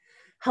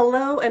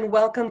Hello and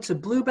welcome to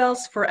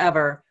Bluebells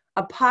Forever,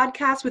 a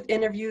podcast with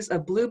interviews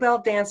of Bluebell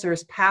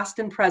dancers past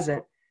and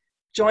present.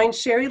 Join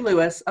Sherry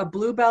Lewis, a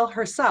Bluebell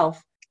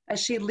herself, as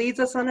she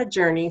leads us on a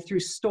journey through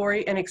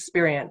story and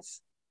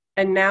experience.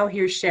 And now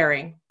here's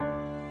Sherry.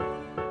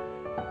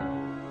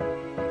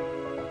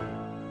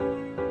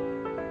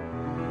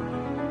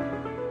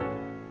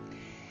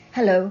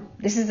 Hello,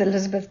 this is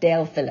Elizabeth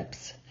Dale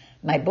Phillips.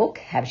 My book,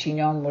 Have She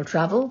Known We'll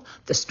Travel?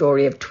 The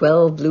Story of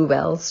 12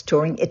 Bluebells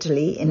Touring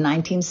Italy in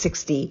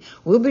 1960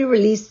 will be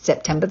released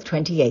September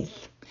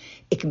 28th.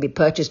 It can be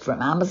purchased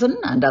from Amazon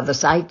and other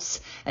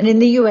sites, and in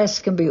the US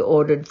can be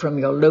ordered from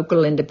your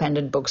local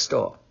independent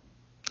bookstore.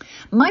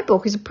 My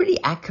book is a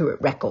pretty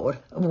accurate record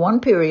of one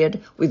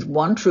period with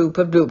one troupe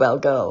of Bluebell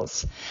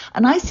girls.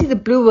 And I see the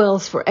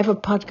Bluebells Forever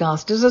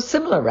podcast as a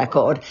similar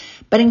record,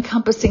 but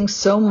encompassing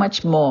so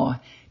much more.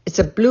 It's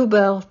a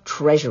Bluebell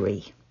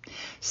treasury.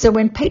 So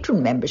when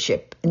patron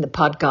membership in the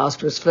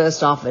podcast was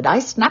first offered, I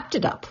snapped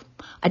it up.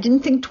 I didn't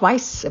think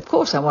twice. Of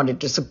course, I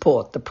wanted to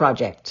support the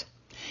project.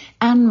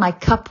 And my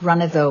cup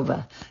runneth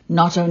over.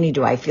 Not only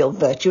do I feel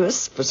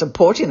virtuous for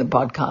supporting the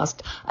podcast,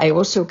 I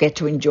also get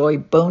to enjoy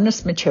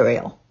bonus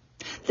material.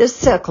 There's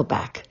Circle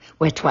Back,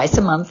 where twice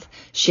a month,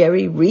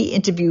 Sherry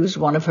re-interviews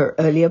one of her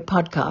earlier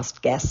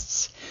podcast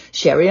guests.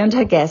 Sherry and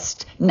her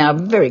guest, now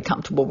very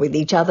comfortable with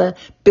each other,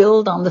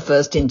 build on the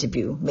first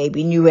interview.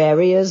 Maybe new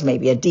areas,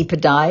 maybe a deeper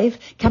dive.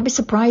 Can be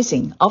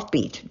surprising,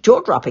 offbeat,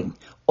 jaw-dropping,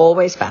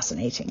 always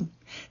fascinating.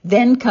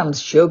 Then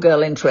comes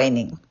Showgirl in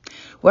Training,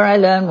 where I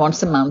learn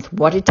once a month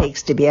what it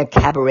takes to be a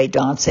cabaret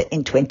dancer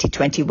in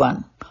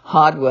 2021.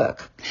 Hard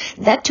work.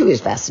 That too is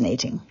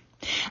fascinating.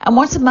 And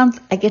once a month,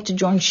 I get to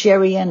join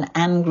Sherry and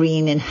Anne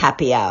Green in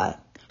Happy Hour.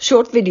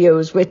 Short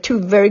videos where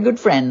two very good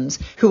friends,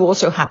 who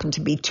also happen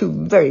to be two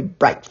very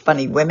bright,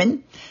 funny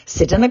women,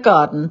 sit in a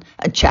garden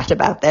and chat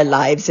about their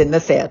lives in the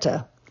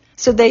theatre.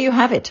 So there you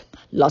have it.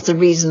 Lots of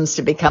reasons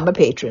to become a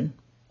patron.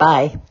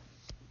 Bye.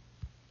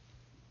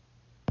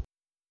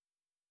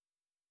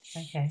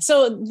 Okay.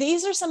 So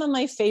these are some of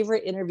my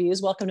favorite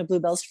interviews. Welcome to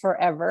Bluebells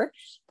Forever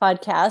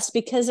podcast,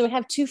 because we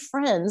have two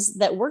friends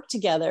that work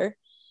together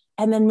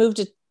and then moved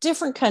to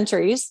different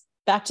countries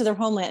back to their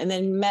homeland and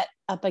then met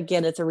up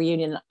again at the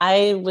reunion.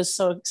 I was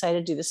so excited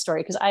to do this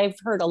story because I've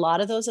heard a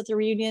lot of those at the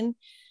reunion.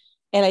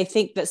 And I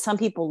think that some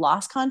people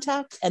lost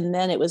contact and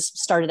then it was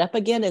started up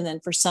again. And then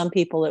for some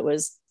people, it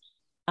was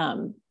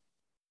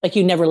like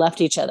you never left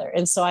each other.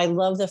 And so I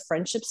love the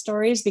friendship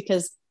stories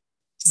because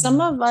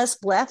some of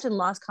us left and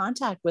lost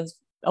contact with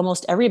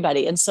almost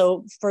everybody. And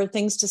so for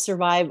things to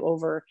survive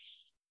over,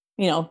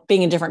 you know,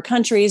 being in different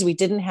countries, we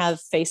didn't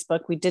have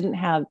Facebook, we didn't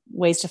have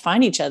ways to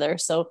find each other.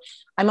 So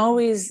I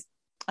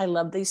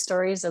love these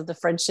stories of the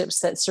friendships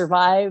that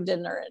survived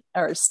and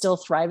are still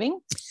thriving.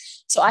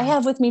 So I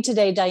have with me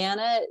today,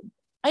 Diana,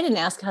 I didn't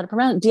ask how to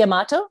pronounce it,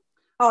 Diamato?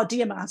 Oh,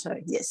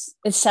 Diamato, yes.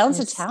 It sounds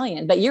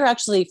Italian, but you're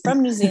actually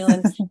from New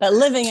Zealand, but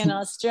living in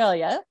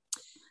Australia.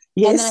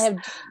 Yes. And then I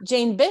have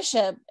Jane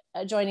Bishop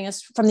joining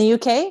us from the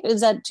UK.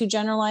 Is that too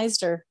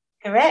generalized or?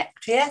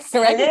 Correct. Yes.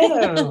 Correct.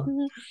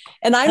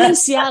 And I'm in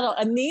Seattle,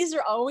 and these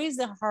are always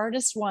the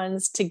hardest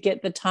ones to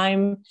get the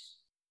time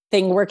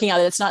thing working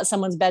out. It's not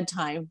someone's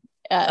bedtime.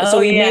 So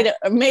we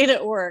made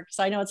it work.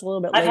 So I know it's a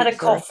little bit late. I've had a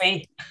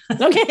coffee.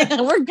 Okay,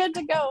 we're good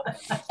to go.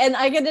 And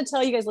I get to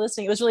tell you guys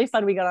listening, it was really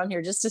fun. We got on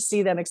here just to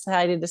see them,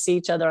 excited to see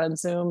each other on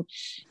Zoom.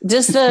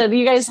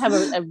 You guys have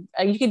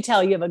you can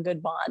tell you have a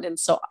good bond. And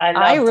so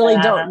I really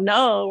don't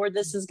know where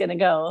this is going to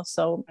go.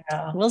 So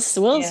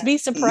we'll be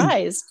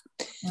surprised.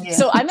 Yeah.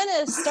 So I'm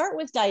going to start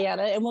with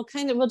Diana, and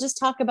we'll just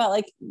talk about,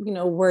 like, you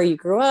know, where you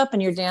grew up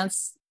and your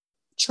dance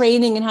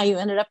training and how you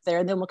ended up there.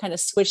 And then we'll kind of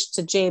switch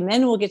to Jane.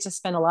 Then we'll get to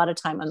spend a lot of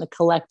time on the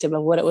collective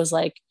of what it was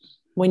like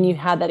when you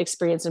had that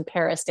experience in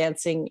Paris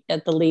dancing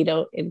at the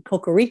Lido in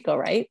Cocorico,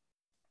 right?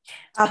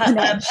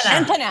 Panache.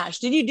 And Panache.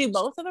 Did you do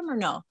both of them or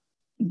no?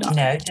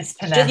 No, just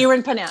Panache. You were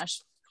in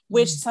Panache,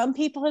 which some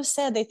people have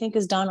said they think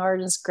is Don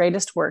Arden's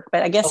greatest work,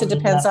 but I guess it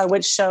depends on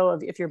which show,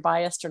 if you're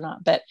biased or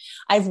not. But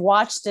I've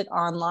watched it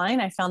online.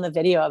 I found the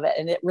video of it,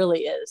 and it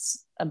really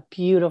is a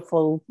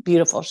beautiful,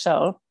 beautiful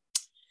show.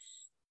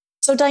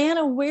 So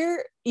Diana,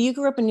 where you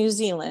grew up in New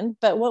Zealand,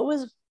 but what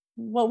was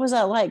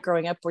that like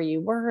growing up where you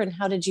were, and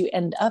how did you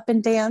end up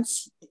in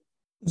dance?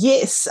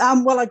 Yes.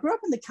 Well, I grew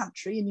up in the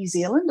country in New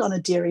Zealand on a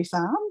dairy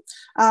farm,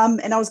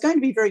 and I was going to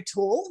be very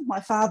tall.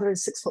 My father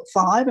is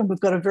 6'5", and we've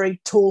got a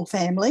very tall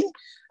family.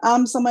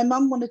 So my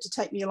mum wanted to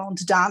take me along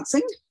to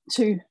dancing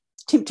to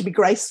attempt to be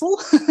graceful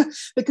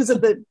because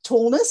of the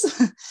tallness.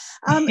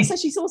 So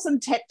she saw some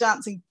tap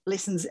dancing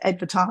lessons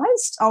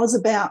advertised. I was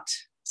about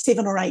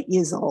 7 or 8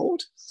 years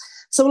old.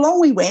 So along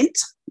we went,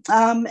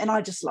 and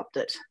I just loved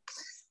it.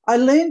 I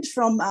learned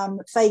from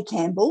Faye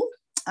Campbell,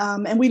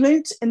 and we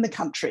learnt in the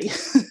country.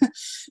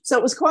 So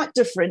it was quite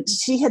different.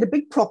 She had a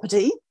big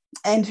property,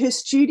 and her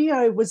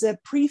studio was a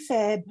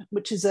prefab,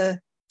 which is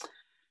a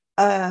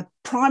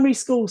primary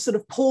school sort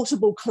of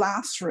portable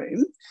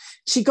classroom.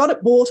 She got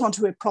it bought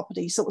onto her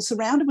property, so it was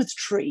surrounded with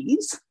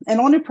trees.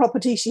 And on her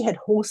property, she had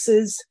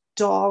horses,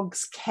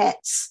 dogs,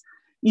 cats,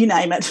 you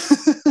name it.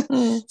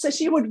 So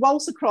she would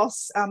waltz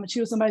across. She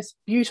was the most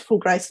beautiful,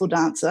 graceful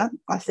dancer,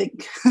 I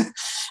think.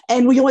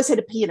 And we always had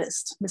a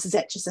pianist, Mrs.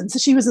 Atchison. So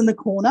she was in the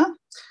corner.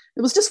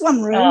 It was just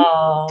one room,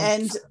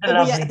 and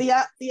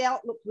the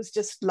outlook was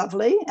just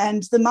lovely.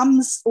 And the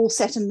mums all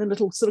sat in the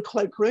little sort of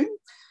cloakroom,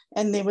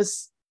 and there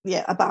was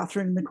a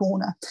bathroom in the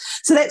corner.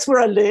 So that's where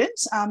I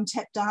learnt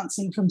tap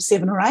dancing from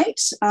 7 or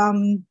 8,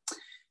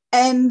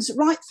 and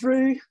right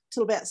through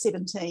till about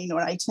 17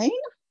 or 18.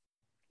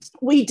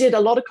 We did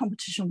a lot of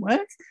competition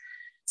work.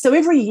 So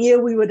every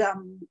year we would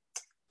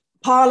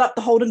pile up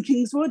the Holden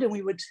Kingswood, and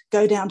we would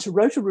go down to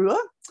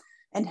Rotorua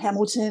and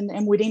Hamilton,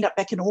 and we'd end up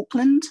back in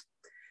Auckland.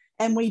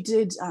 And we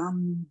did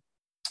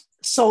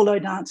solo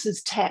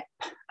dances, tap,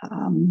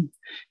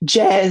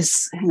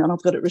 jazz. Hang on,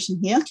 I've got it written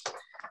here.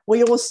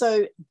 We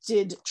also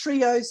did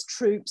trios,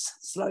 troops,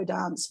 slow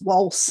dance,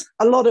 waltz,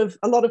 a lot of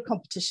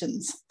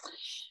competitions.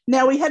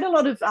 Now, we had a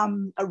lot of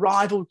a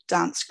rival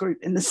dance group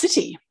in the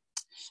city.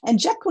 And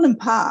Jacqueline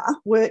Parr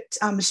worked,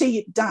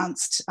 she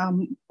danced,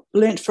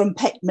 learnt from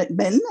Pat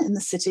McMinn in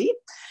the city,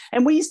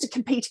 and we used to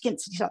compete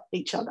against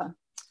each other.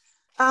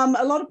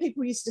 A lot of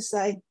people used to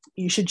say,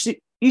 you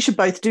should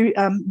both do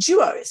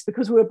duos,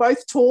 because we were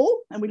both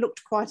tall and we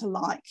looked quite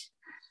alike.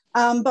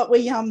 But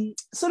we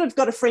sort of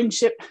got a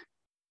friendship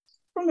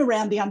from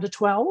around the under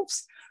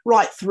 12s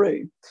right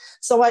through.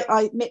 So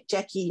I met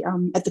Jackie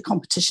at the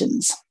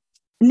competitions.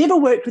 Never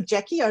worked with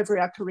Jackie over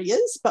our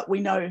careers, but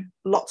we know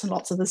lots and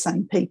lots of the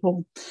same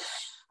people.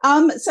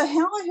 So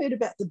how I heard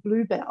about the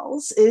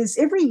Bluebells is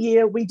every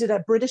year we did a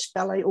British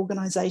Ballet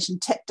Organisation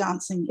tap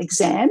dancing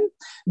exam,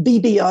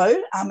 BBO,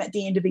 at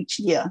the end of each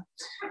year.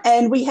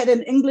 And we had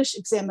an English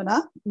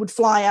examiner would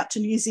fly out to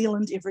New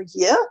Zealand every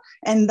year,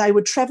 and they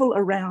would travel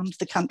around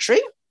the country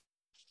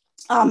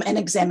and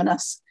examine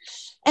us.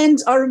 And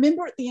I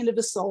remember at the end of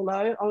a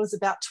solo, I was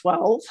about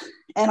 12,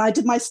 and I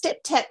did my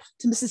step tap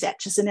to Mrs.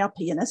 Atchison, our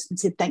pianist, and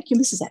said, "Thank you,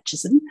 Mrs.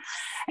 Atchison."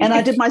 And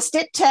I did my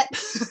step tap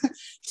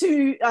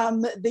to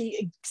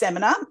the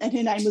examiner, and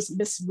her name was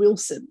Miss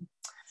Wilson.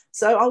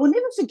 So I will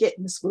never forget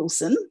Miss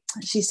Wilson.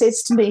 She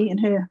says to me in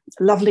her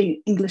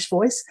lovely English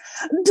voice,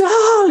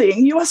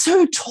 "Darling, you are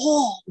so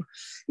tall.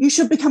 You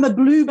should become a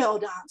Bluebell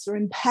dancer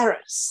in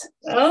Paris."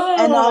 Oh.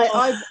 And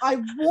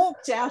I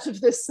walked out of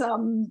this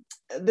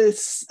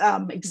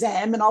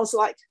exam, and I was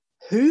like,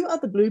 who are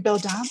the Bluebell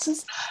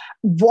dancers?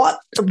 What,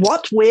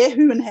 where,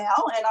 who, and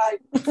how?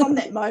 And from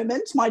that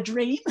moment, my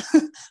dream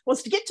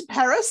was to get to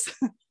Paris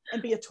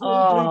and be a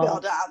tall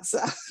Bluebell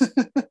dancer.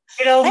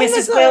 You know,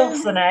 Mrs.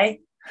 Wilson, eh?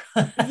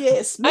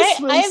 Yes, Miss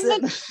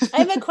Wilson. I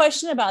have a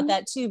question about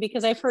that too,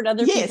 because I've heard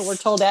other people were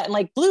told that, and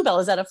like Bluebell,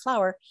 is that a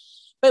flower?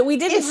 But we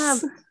didn't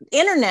have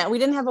internet. We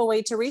didn't have a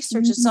way to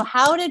research it. So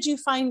how did you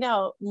find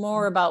out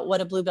more about what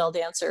a Bluebell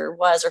dancer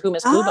was, or who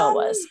Miss Bluebell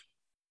was?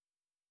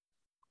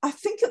 I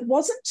think it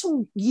wasn't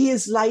till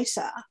years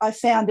later I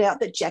found out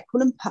that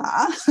Jacqueline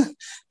Parr,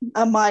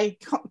 my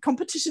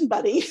competition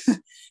buddy,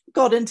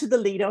 got into the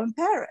Lido in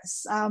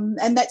Paris.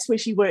 And that's where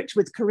she worked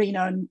with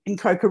Carino in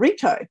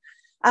Cocorico.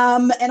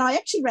 And I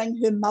actually rang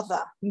her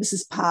mother,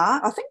 Mrs.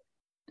 Parr. I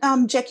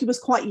think Jackie was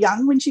quite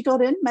young when she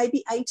got in,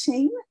 maybe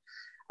 18.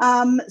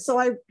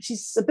 So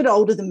she's a bit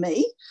older than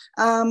me,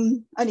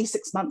 only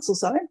 6 months or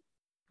so.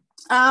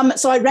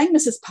 So I rang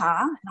Mrs.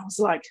 Parr, and I was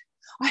like,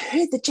 I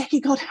heard that Jackie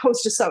got, I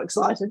was just so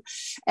excited.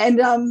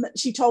 And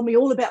she told me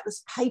all about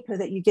this paper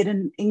that you get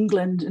in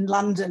England, in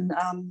London,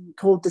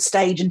 called The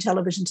Stage and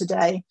Television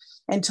Today,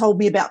 and told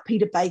me about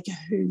Peter Baker,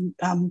 who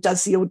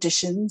does the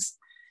auditions.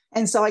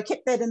 And so I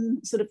kept that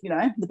in sort of,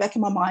 the back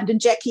of my mind. And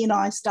Jackie and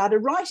I started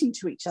writing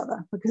to each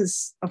other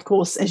because, of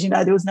course, as you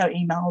know, there was no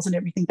emails and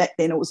everything back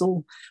then. It was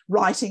all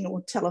writing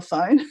or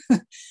telephone.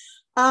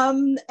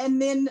 And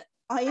then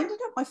I ended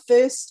up my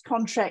first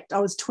contract. I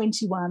was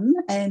 21,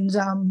 and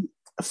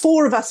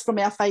 4 of us from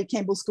our Faye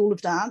Campbell School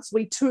of Dance,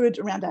 we toured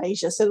around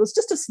Asia. So it was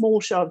just a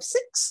small show of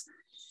 6.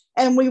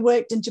 And we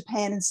worked in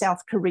Japan and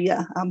South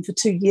Korea for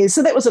 2 years.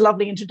 So that was a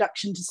lovely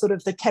introduction to sort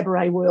of the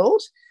cabaret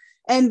world.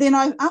 And then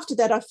after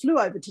that, I flew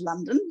over to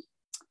London,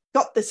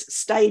 got this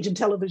Stage and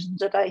Television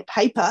Today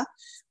paper,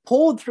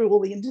 poured through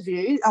all the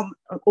interviews,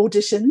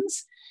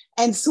 auditions,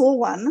 and saw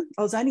one.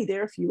 I was only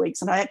there a few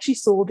weeks, and I actually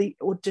saw the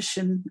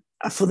audition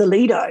for the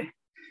Lido.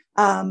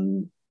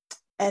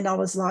 And I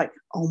was like,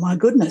 oh my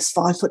goodness,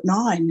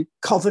 5'9",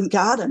 Covent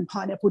Garden,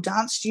 Pineapple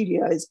Dance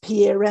Studios,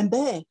 Pierre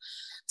Rambert.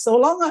 So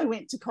along I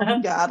went to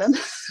Covent Garden,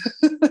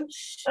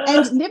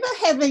 and never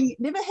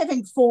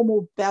having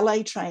formal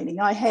ballet training,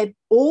 I had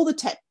all the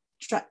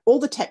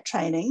tap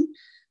training.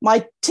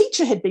 My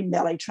teacher had been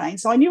ballet trained,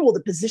 so I knew all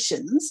the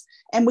positions,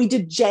 and we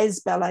did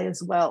jazz ballet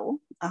as well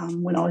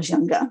when I was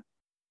younger.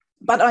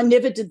 But I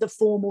never did the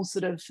formal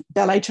sort of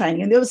ballet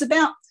training. And there was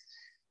about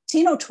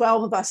 10 or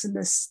 12 of us in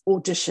this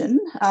audition.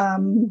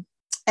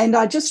 And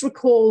I just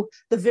recall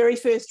the very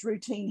first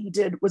routine he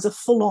did was a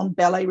full-on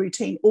ballet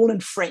routine, all in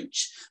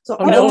French. So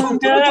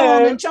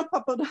and jump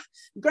up on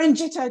grand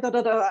jeté,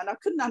 and I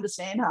couldn't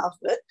understand half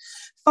of it.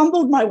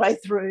 Fumbled my way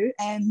through,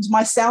 and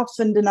myself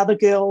and another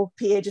girl,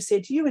 Pierre, just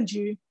said, you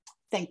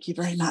Thank you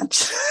very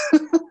much.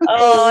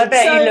 Oh, I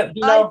bet you look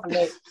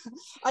lovely.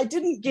 I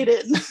didn't get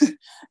in.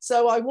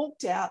 So I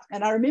walked out,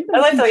 and I remember I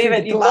looking thought you through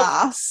meant the you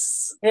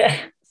glass. Yeah.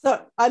 So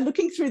I'm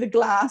looking through the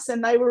glass,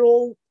 and they were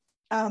all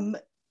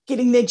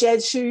getting their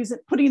jazz shoes,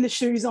 putting the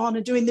shoes on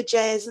and doing the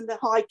jazz and the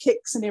high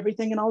kicks and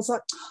everything. And I was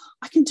like,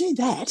 I can do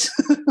that.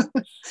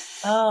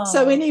 Oh.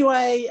 So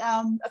anyway,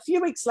 a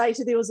few weeks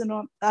later, there was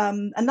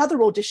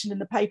another audition in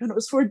the paper, and it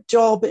was for a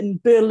job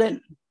in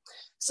Berlin.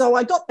 So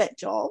I got that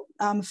job,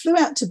 flew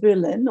out to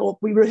Berlin, or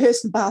we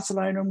rehearsed in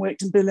Barcelona and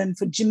worked in Berlin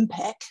for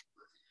Gympak.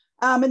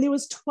 And there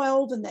was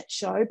 12 in that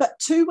show, but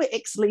 2 were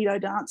ex-Lido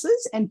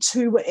dancers and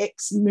 2 were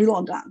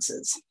ex-Moulin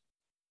dancers.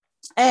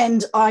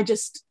 And I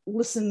just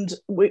listened.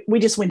 We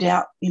just went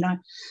out,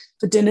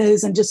 for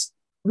dinners and just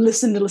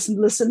listened.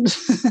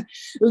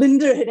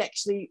 Linda had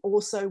actually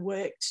also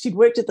worked. She'd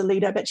worked at the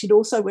Lido, but she'd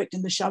also worked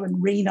in the show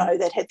in Reno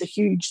that had the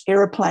huge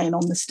aeroplane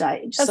on the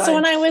stage. That's the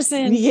one I was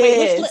in.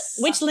 Yes.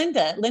 Wait, which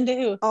Linda? Linda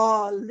who?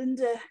 Oh,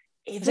 Linda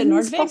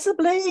Evans,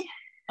 possibly.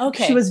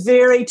 Okay. She was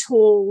very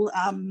tall,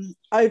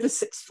 over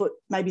 6 foot,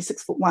 maybe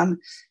 6'1",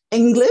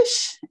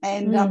 English,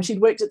 and she'd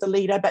worked at the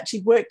Lido, but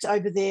she'd worked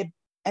over there.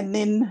 And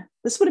then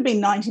this would have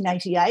been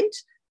 1988.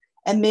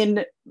 And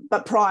then,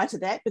 but prior to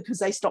that, because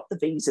they stopped the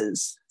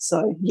visas.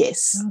 So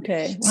yes.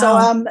 Okay.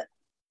 Wow.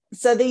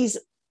 So these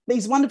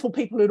wonderful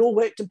people who'd all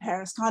worked in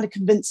Paris kind of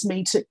convinced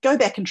me to go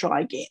back and try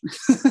again.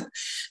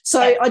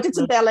 So I did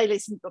some ballet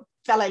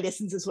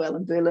lessons as well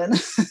in Berlin.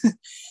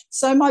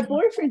 So my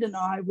boyfriend and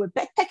I were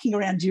backpacking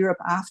around Europe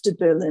after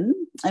Berlin,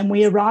 and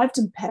we arrived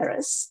in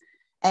Paris.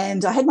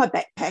 And I had my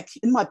backpack.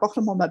 In my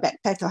bottom of my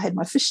backpack, I had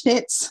my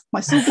fishnets,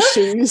 my silver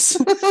shoes,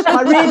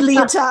 my red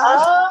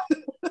leotard,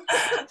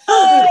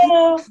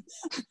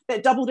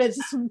 that doubled as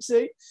a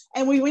swimsuit.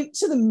 And we went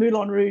to the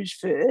Moulin Rouge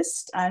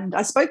first. And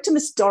I spoke to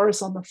Miss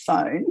Doris on the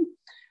phone.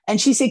 And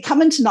she said,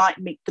 come in tonight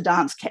and meet the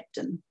dance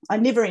captain. I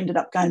never ended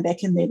up going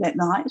back in there that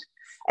night.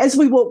 As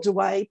we walked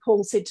away,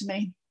 Paul said to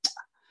me,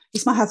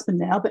 he's my husband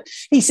now, but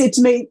he said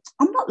to me,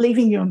 I'm not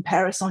leaving you in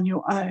Paris on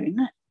your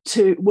own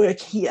to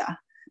work here.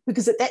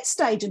 Because at that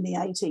stage in the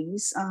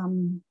 80s,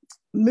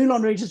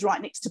 Moulin Rouge is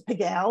right next to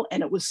Pigalle,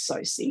 and it was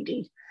so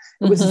seedy.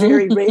 It was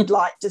very red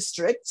light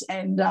district,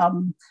 and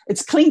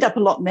it's cleaned up a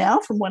lot now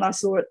from when I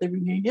saw it at the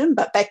reunion,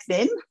 but back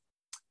then,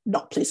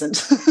 not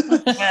pleasant.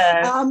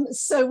 Yeah.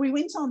 So we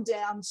went on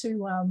down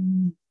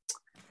to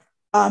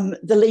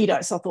the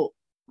Lido. So I thought,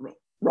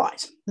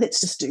 right,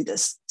 let's just do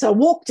this. So I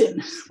walked in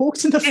the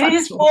front door. Did you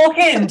just walk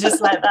in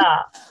just like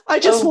that? I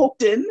just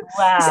walked in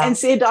and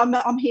said,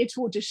 I'm here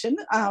to audition.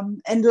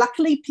 And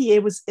luckily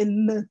Pierre was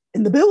in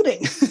the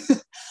building.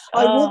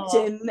 I walked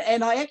in,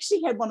 and I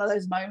actually had one of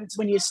those moments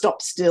when you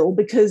stop still,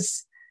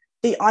 because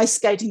the ice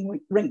skating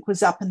rink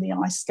was up and the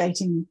ice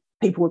skating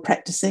people were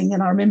practicing.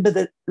 And I remember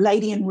the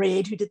lady in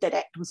red who did that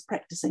act was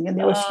practicing, and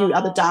there were a few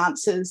other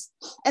dancers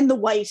and the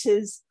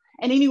waiters.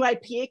 And anyway,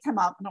 Pierre came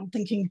up, and I'm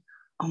thinking,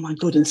 oh my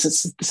goodness,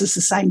 this is the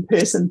same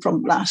person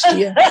from last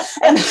year.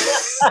 And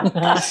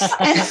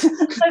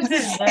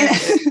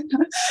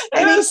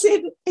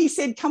he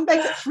said, come back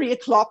at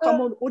 3:00.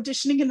 I'm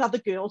auditioning another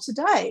girl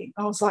today.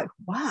 I was like,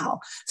 wow.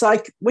 So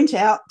I went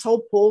out,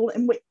 told Paul,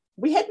 and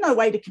we had no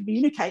way to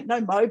communicate,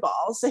 no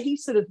mobile. So he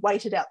sort of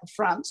waited out the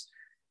front.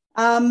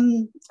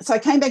 So I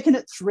came back in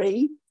at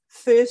 3:00.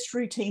 First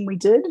routine we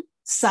did,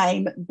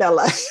 same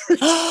ballet.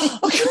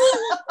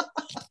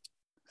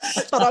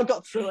 But I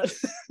got through it.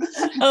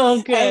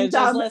 Oh, good.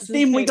 And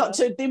then we got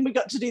to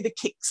do the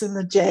kicks and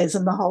the jazz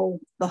and the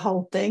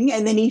whole thing.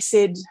 And then he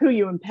said, "Who are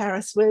you in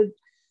Paris with?"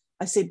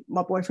 I said,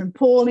 "My boyfriend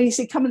Paul." And he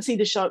said, "Come and see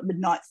the show at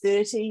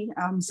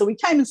 30:30." So we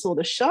came and saw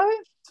the show.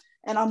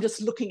 And I'm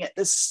just looking at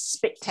this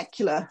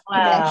spectacular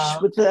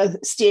panache with the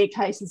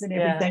staircases and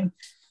everything.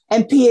 Yeah.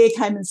 And Pierre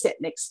came and sat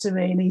next to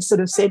me, and he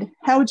sort of said,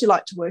 "How would you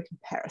like to work in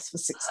Paris for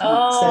 6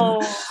 months?"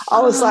 And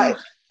I was like,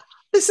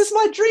 this is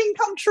my dream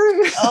come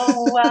true.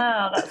 Oh,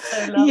 wow. That's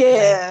so lovely.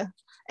 Yeah.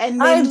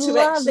 And then I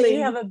love that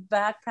you have a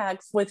backpack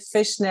with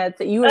fishnets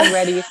that you were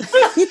ready.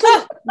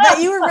 That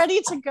you were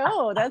ready to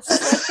go. That's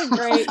such a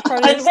great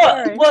part of the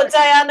story. What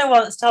Diana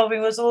once told me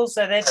was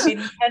also they'd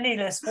been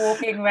penniless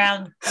walking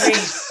around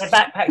Greece with their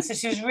backpacks. So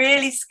she was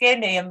really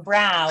skinny and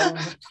brown.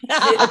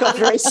 I got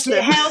very slim.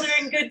 It held her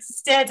in good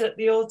stead at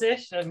the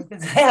audition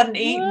because they hadn't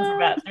eaten for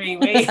about 3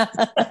 weeks.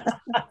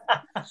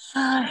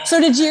 So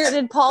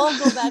did Paul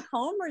go back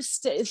home, or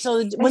so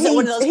was it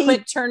one of those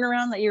quick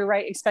turnaround that you're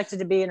expected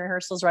to be in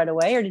rehearsals right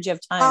away, or did you have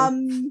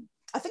time?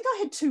 I think I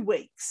had 2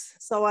 weeks.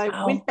 So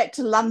I went back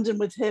to London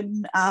with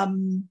him.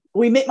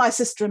 We met my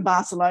sister in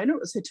Barcelona.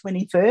 It was her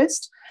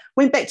 21st.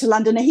 Went back to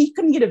London, and he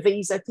couldn't get a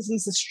visa because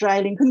he's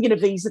Australian, couldn't get a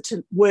visa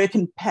to work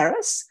in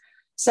Paris.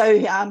 So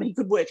he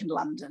could work in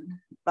London.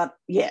 But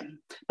he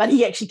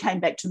actually came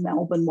back to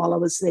Melbourne while I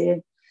was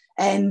there.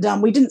 And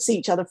we didn't see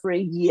each other for a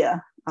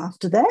year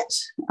after that.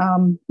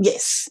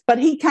 But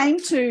he came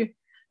to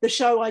the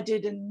show I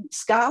did in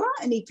Scala,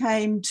 and he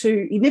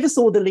never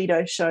saw the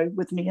Lido show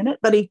with me in it,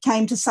 but he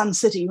came to Sun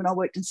City when I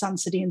worked in Sun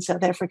City in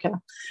South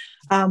Africa,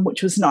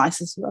 which was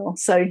nice as well.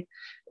 So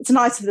it's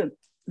nice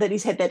that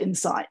he's had that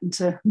insight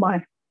into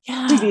my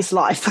previous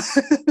life.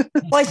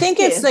 Well, I think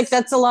it's Yes. like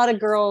that's a lot of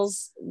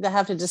girls that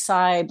have to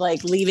decide,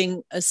 like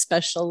leaving a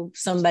special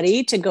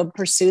somebody to go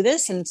pursue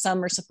this, and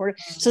some are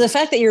supportive. So the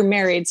fact that you're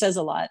married says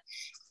a lot.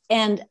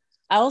 And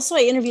I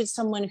interviewed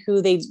someone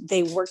who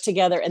they worked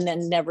together and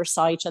then never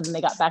saw each other, and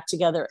they got back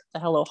together at the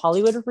Hello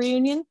Hollywood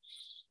reunion.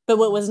 But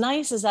what was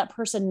nice is that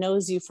person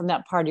knows you from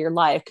that part of your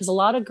life, because a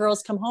lot of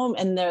girls come home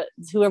and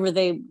whoever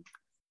they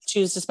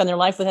choose to spend their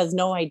life with has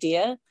no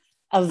idea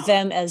of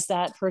them as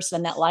that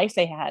person, that life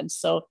they had.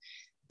 So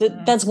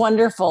that's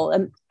wonderful.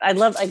 And I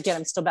love, again,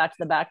 I'm still back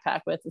to the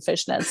backpack with the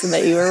fishnets and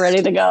that you were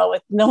ready to go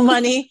with no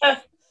money.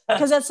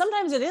 Because that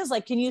sometimes it is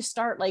like, can you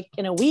start like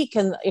in a week?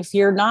 And if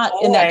you're not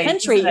in that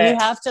country, you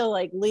have to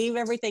like leave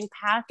everything,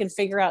 pack, and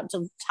figure out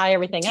to tie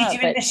everything up.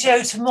 Doing the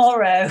show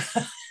tomorrow.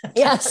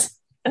 Yes.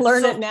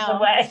 Learn it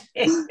now.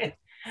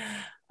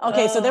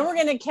 Okay, so then Oh. we're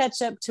going to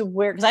catch up to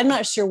where, because I'm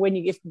not sure when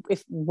you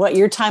if what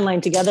your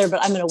timeline together,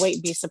 but I'm going to wait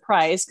and be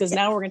surprised, because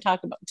now we're going to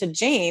talk to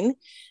Jane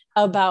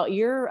about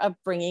your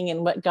upbringing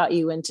and what got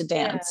you into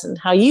dance and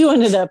how you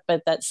ended up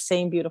at that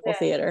same beautiful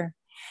theater.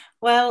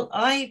 Well,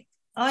 I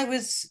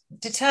was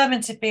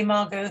determined to be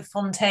Margot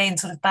Fonteyn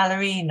sort of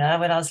ballerina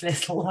when I was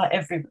little,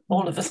 like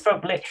all of us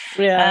probably.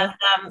 Yeah.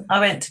 And, I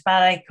went to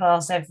ballet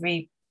class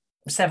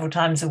several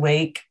times a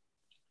week,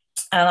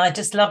 and I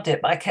just loved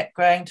it. But I kept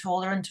growing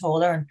taller and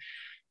taller,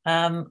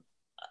 and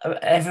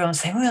everyone was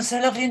saying, "Oh, you're so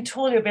lovely and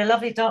tall, you'll be a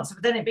lovely dancer."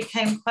 But then it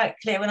became quite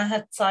clear when I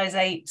had size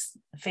 8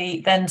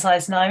 feet, then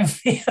size 9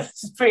 feet, it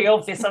was pretty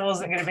obvious I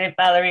wasn't going to be a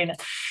ballerina.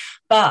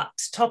 But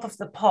Top of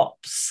the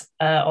Pops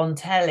on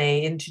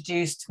telly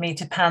introduced me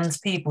to Pan's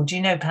People. Do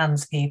you know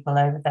Pan's People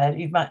over there?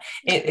 You might.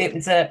 It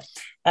was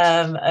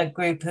a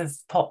group of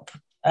pop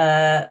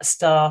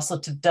star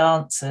sort of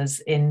dancers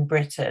in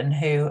Britain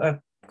who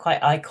are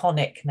quite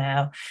iconic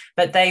now,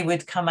 but they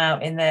would come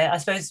out in their, I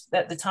suppose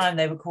at the time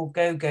they were called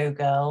Go-Go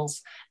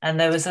Girls, and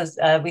there was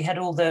we had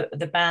all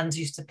the bands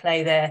used to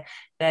play their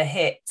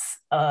hits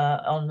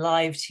on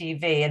live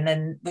TV, and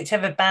then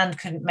whichever band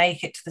couldn't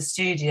make it to the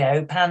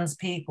studio, Pan's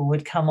People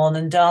would come on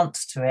and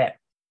dance to it.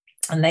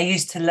 And they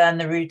used to learn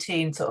the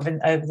routine sort of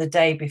over the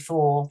day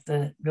before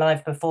the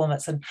live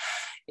performance. And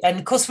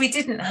of course, we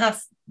didn't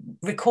have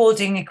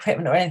recording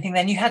equipment or anything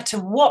then. You had to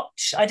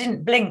watch. I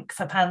didn't blink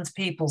for Pan's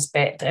People's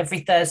bit every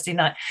Thursday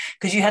night,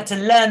 because you had to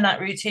learn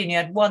that routine. You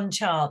had one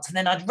chance, and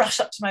then I'd rush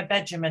up to my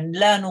bedroom and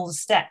learn all the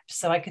steps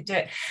so I could do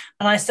it.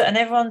 And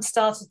everyone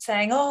started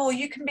saying, "Oh,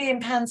 you can be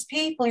in Pan's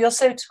People, you're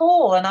so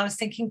tall." And I was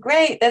thinking,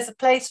 great, there's a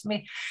place for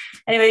me.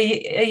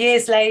 Anyway,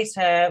 years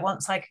later,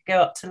 once I could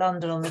go up to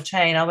London on the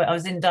train, I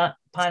was in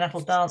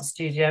Pineapple Dance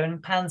Studio,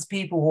 and Pan's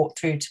People walked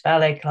through to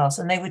ballet class,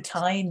 and they were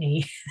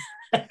tiny.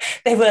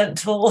 They weren't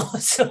tall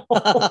at all.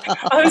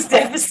 I was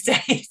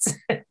devastated.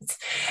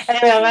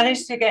 Anyway, I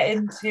managed to get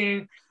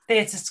into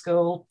theatre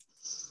school,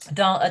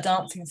 a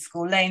dancing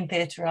school, Lane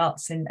Theatre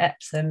Arts in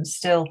Epsom,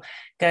 still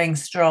going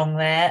strong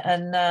there.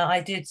 And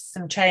I did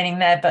some training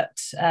there, but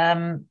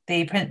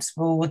the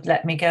principal would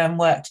let me go and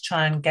work to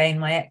try and gain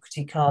my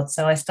equity card.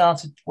 So I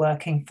started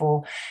working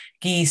for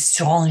Guy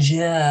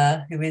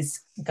Stranger, who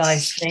is Guy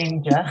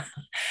Stranger,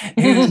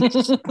 who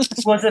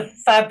was a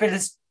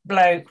fabulous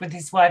bloke with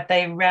his wife.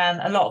 They ran,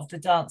 a lot of the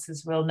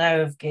dancers will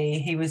know of Guy.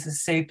 He was a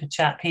super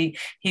chap. He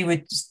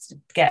would just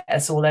get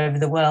us all over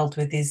the world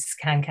with his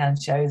can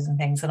shows and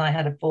things, and I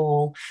had a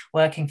ball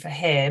working for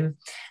him.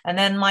 And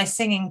then my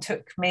singing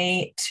took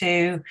me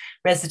to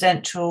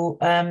residential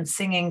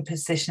singing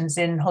positions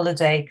in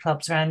holiday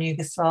clubs around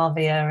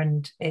Yugoslavia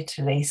and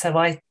Italy, so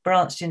I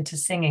branched into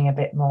singing a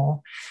bit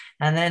more.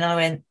 And then I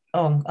went,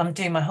 "Oh, I'm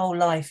doing my whole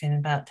life in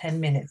about 10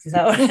 minutes. Is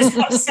that what it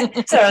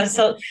is?" So I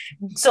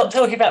stopped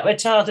talking about my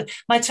childhood.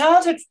 My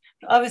childhood,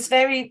 I was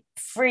very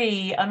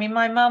free. I mean,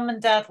 my mum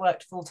and dad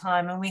worked full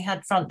time, and we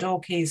had front door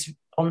keys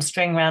on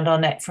string around our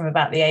neck from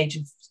about the age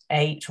of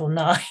 8 or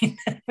 9.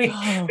 we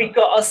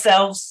got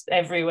ourselves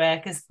everywhere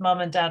because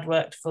mum and dad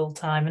worked full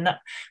time, and that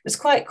was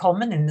quite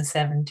common in the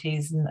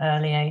 70s and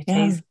early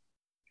 80s.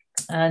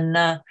 Yeah. And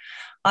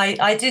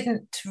I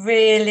didn't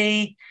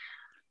really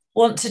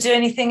want to do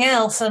anything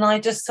else, and I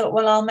just thought,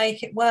 well, I'll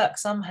make it work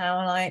somehow.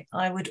 And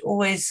I would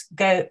always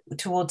go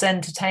towards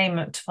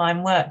entertainment to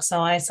find work,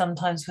 so I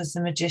sometimes was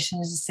the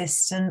magician's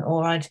assistant,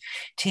 or I'd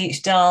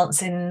teach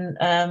dance in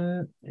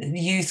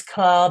youth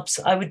clubs.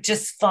 I would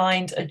just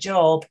find a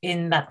job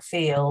in that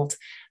field,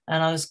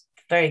 and I was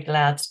very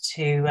glad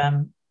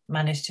to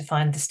managed to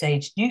find the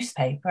stage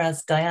newspaper,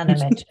 as Diana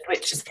mentioned,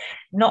 which is,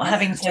 not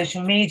having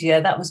social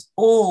media, that was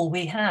all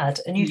we had.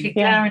 And you could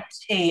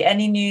guarantee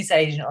any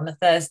newsagent on a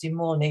Thursday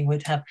morning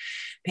would have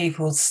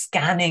people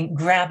scanning,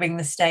 grabbing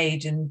the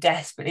stage and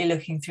desperately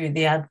looking through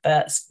the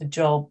adverts for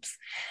jobs.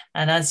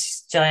 And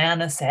as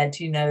Diana said,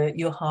 you know,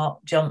 your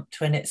heart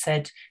jumped when it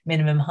said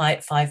minimum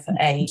height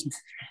 5'8".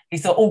 You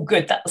thought, oh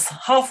good, that's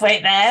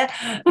halfway there.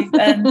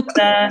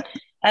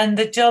 And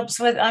the jobs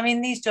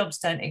these jobs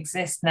don't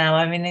exist now.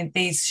 I mean,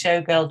 these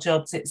showgirl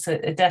jobs, it's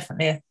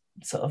definitely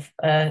sort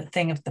of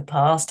thing of the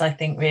past. I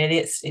think really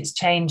it's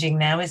changing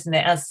now, isn't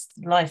it, as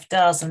life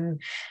does,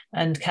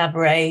 and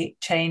cabaret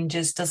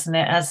changes, doesn't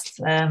it, as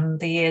the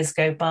years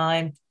go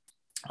by.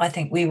 I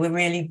think we were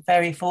really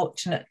very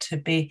fortunate to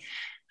be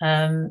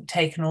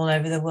taken all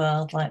over the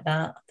world like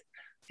that.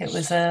 It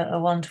was a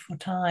wonderful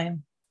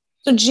time.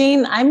 So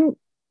Jean,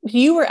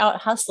 you were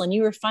out hustling,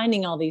 you were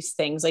finding all these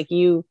things, like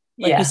you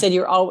said,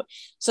 you're all,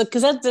 so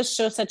because that just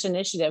shows such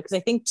initiative, because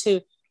I think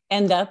to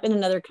end up in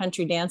another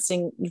country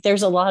dancing,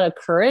 there's a lot of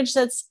courage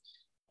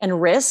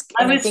and risk.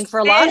 And I think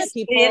for a lot of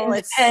people,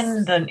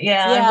 independent.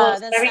 I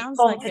was very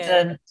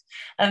confident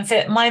and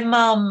fit. My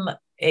mum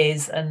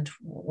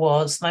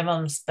my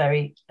mum's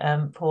very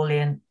poorly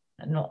and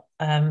not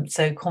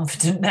so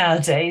confident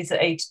nowadays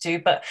at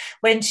 82. But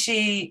when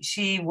she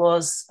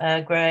was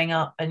growing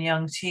up and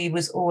young, she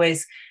was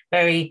always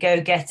very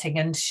go-getting,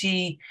 and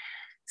she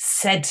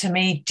said to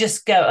me,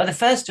 just go. The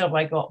first job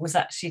I got was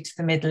actually to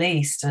the Middle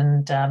East,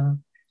 and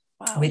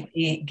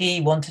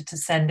Guy wanted to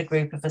send a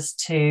group of us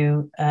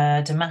to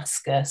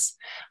Damascus,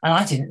 and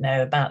I didn't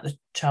know about the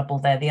trouble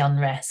there, the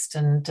unrest,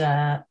 and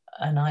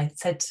I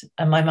said,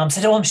 and my mum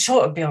said, "Oh, I'm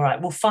sure it'll be all right.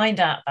 We'll find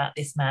out about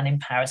this man in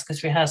Paris,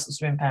 because rehearsals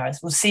were in Paris.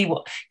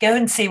 Go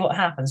and see what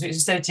happens," which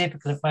is so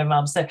typical of my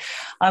mum. So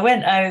I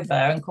went over,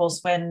 and of course,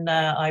 when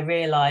I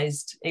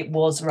realised it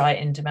was right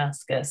in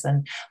Damascus,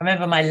 and I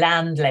remember my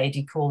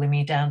landlady calling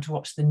me down to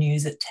watch the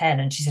news at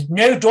 10, and she said,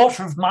 "No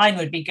daughter of mine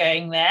would be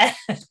going there."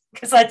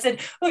 Because I'd said,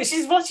 "Oh,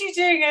 what are you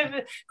doing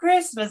over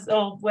Christmas?"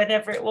 or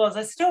whenever it was.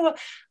 I said, "Oh,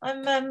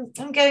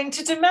 I'm going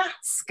to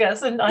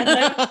Damascus," and I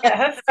know at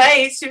her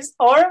face, she was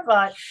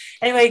horrified.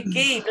 Anyway,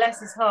 Guy,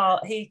 bless his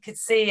heart, he could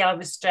see I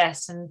was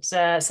stressed, and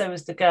so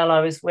was the girl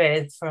I was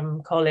with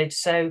from college.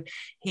 So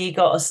he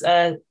got us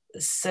a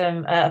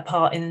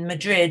part in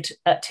Madrid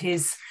at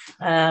his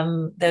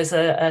there's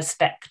a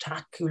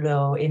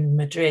spectacular in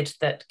Madrid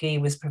that Guy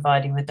was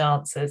providing the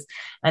dancers,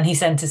 and he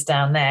sent us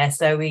down there.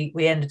 So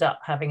we ended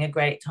up having a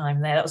great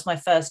time there. That was my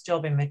first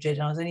job in Madrid,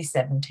 and I was only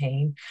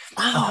 17.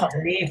 Wow. I can't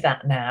believe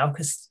that now,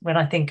 because when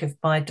I think of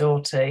my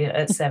daughter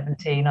at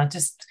 17, it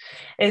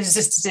was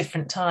just a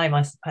different time,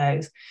 I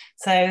suppose.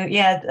 So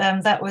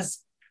that was,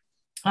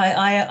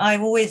 I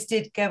always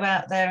did go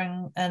out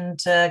there and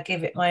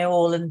give it my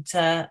all, and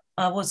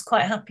I was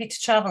quite happy to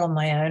travel on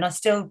my own. I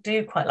still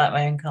do quite like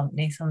my own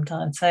company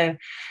sometimes, so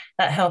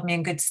that held me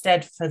in good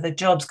stead for the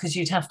jobs, because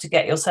you'd have to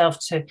get yourself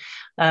to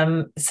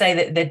say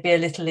that there'd be a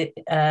little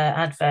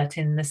advert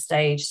in the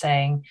stage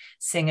saying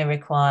singer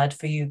required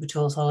for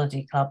Yugotal's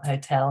Holiday Club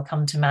Hotel,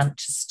 come to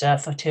Manchester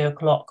for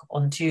 2:00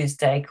 on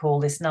Tuesday, call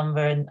this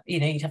number, and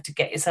you'd have to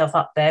get yourself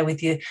up there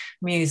with your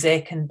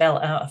music and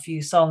belt out a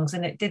few songs,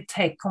 and it did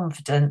take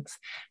confidence,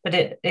 but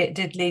it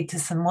did lead to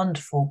some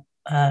wonderful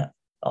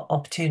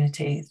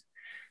opportunities.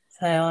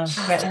 So I'm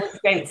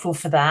grateful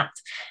for that.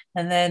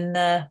 And then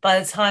by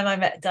the time I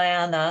met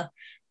Diana,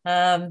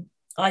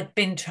 I'd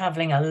been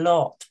traveling a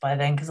lot by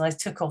then, because I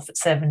took off at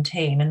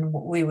 17 and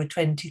we were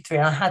 23.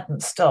 I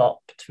hadn't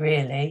stopped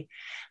really.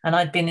 And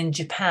I'd been in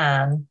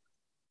Japan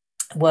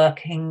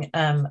working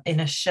in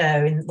a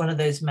show, in one of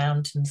those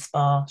mountain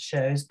spa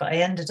shows, but I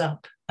ended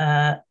up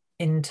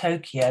in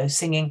Tokyo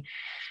singing.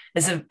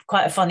 There's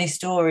quite a funny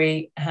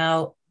story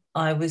how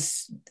I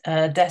was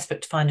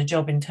desperate to find a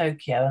job in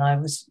Tokyo, and I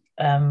was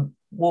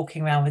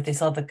walking around with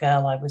this other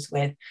girl I was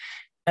with,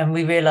 and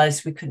we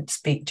realized we couldn't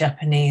speak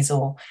Japanese,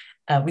 or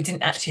we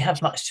didn't actually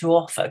have much to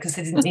offer, because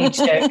they didn't need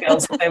show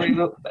girls where we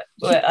were.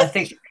 I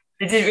think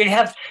they didn't really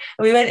have.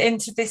 We went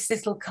into this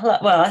little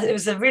club. Well, it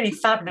was a really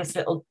fabulous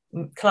little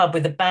club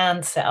with a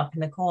band set up in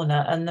the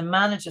corner, and the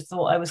manager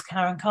thought I was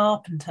Karen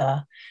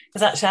Carpenter,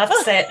 because actually I have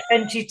to say at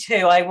 22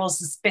 I was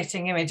the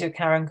spitting image of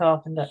Karen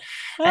Carpenter.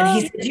 And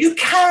he said, "You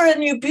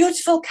Karen, you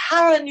beautiful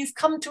Karen, you've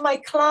come to my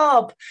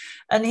club."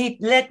 And he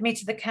led me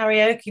to the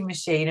karaoke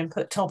machine and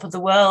put Top of the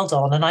World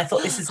on, and I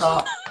thought, this is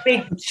our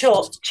big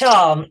short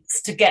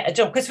chance to get a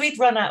job, because we'd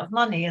run out of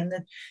money and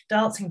the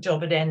dancing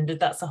job had ended.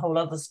 That's a whole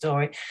other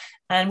story.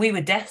 And we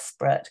were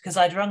desperate, because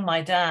I'd rung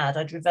my dad,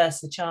 I'd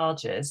reversed the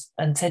charges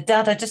and said,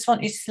 "Dad, I just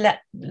want you to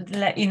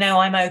let you know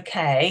I'm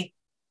okay."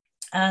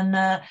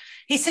 And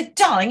he said,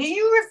 "Darling, are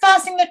you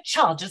reversing the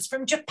charges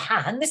from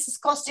Japan? This is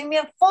costing me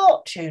a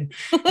fortune."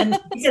 And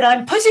he said,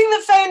 "I'm putting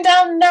the phone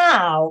down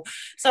now."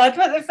 So I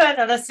put the phone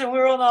down. I said,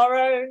 "We're on our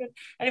own."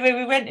 Anyway,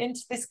 we went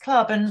into this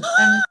club, and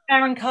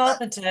Karen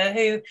Carpenter,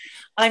 who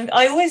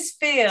I always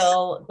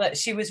feel that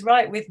she was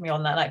right with me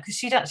on that night, because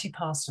she'd actually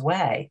passed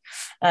away.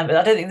 But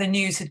I don't think the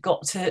news had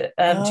got to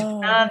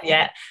Japan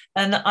yet.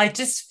 And I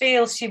just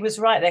feel she was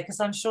right there,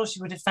 because I'm sure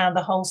she would have found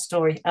the whole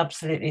story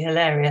absolutely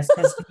hilarious,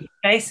 because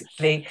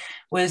basically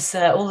was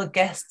all the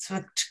guests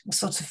were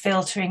sort of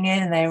filtering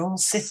in, and they were all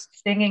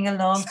singing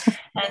along.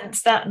 And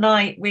that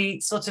night we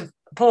sort of,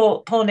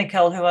 poor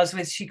Nicole, who I was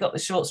with, she got the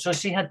short straw.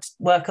 She had to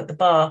work at the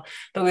bar,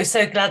 but we were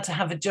so glad to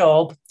have a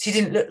job. She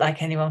didn't look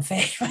like anyone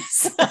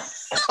famous.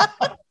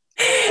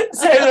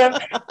 So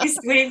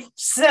we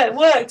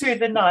worked through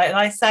the night, and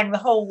I sang the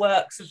whole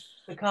works of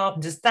the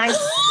Carpenters.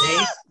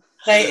 Thankfully,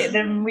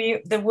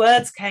 the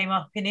words came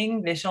up in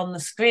English on the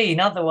screen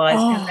otherwise,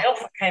 because they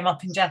often came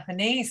up in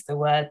Japanese, the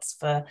words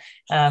for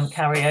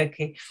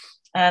karaoke.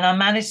 And I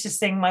managed to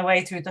sing my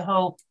way through the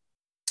whole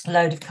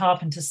load of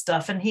Carpenter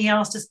stuff, and he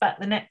asked us back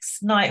the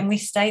next night, and we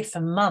stayed for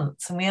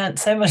months, and we earned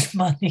so much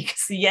money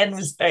because the yen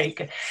was very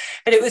good.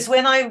 But it was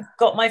when I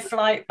got my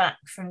flight back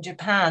from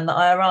Japan that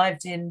I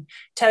arrived in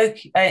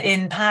Tokyo,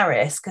 in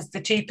Paris, because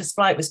the cheapest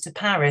flight was to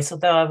Paris,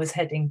 although I was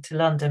heading to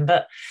London.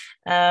 But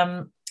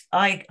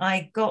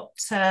I got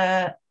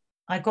a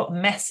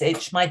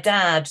message, my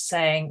dad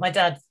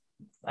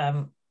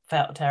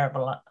felt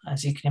terrible,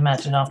 as you can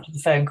imagine, after the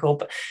phone call,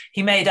 but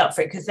he made up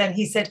for it, because then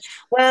he said,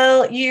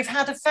 well, you've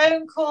had a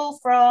phone call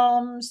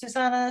from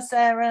Susanna,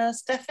 Sarah,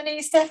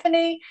 Stephanie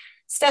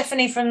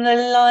from the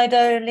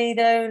Lido,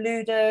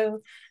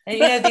 Ludo, and you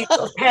know, these sort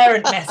of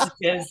parent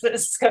messages.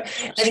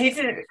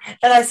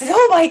 And I said,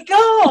 oh my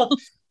God.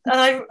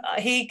 And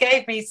he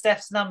gave me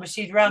Steph's number.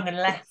 She'd rung and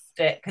left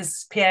it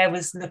because Pierre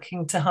was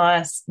looking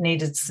to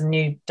needed some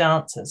new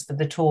dancers for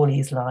the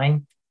Tories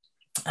line.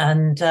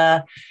 And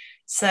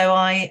so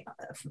I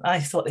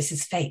thought, this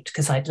is fate,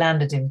 because I'd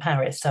landed in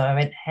Paris. So I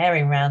went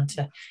herring round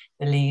to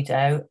the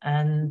Lido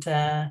and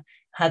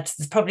had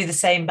probably the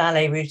same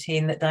ballet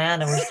routine that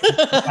Diana was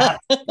talking about,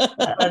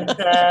 and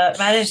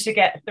managed to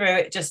get through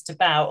it just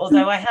about.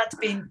 Although I had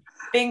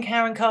being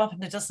Karen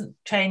Carpenter doesn't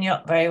train you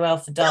up very well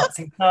for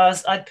dancing. So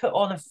I'd put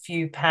on a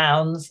few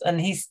pounds, and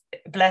he's,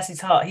 bless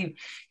his heart,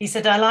 he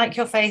said, I like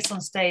your face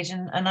on stage,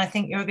 and I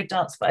think you're a good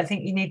dancer, but I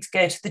think you need to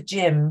go to the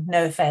gym,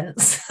 no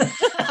offense.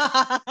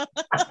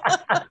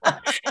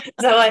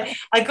 So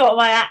I got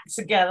my act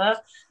together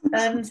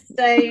and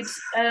stayed,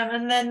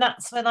 and then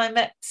that's when I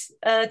met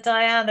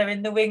Diana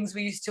in the wings.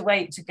 We used to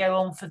wait to go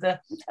on for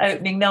the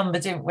opening number,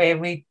 didn't we?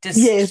 And we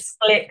just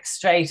clicked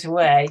straight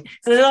away.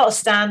 So there's a lot of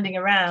standing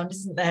around,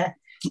 isn't there,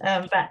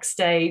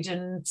 backstage,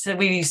 and so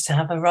we used to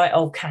have a right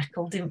old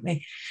cackle, didn't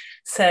we?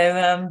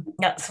 So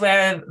that's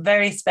where a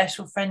very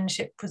special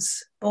friendship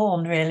was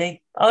born,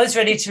 really. I was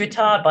ready to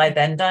retire by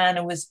then.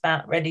 Diana was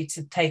about ready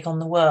to take on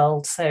the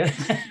world. So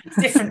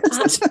different,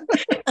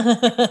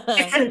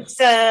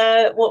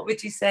 what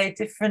would you say,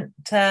 different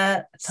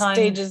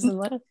stages in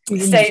life,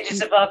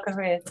 stages of our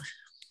career.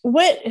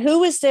 Who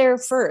was there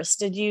first?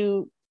 Did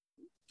you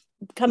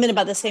come in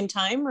about the same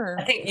time, or?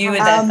 I think you were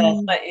there first,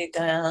 weren't you,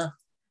 Diana?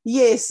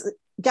 Yes,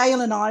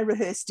 Gail and I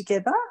rehearsed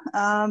together,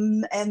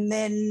 and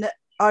then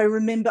I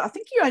remember, I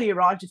think you only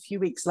arrived a few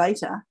weeks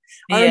later.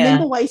 Yeah. I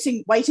remember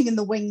waiting in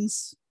the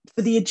wings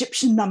for the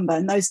Egyptian number,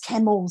 and those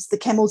camels, the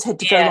camels had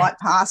to go right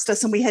past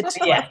us, and we had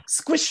to like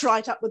squish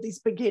right up with these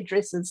big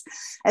headdresses.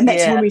 And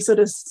that's when we sort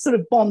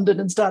of bonded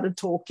and started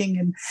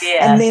talking.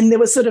 And then there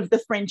was sort of the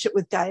friendship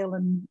with Gail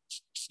and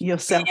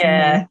yourself.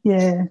 Yeah.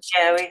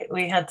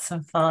 We had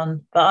some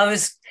fun.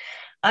 But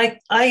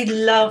I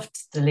loved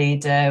the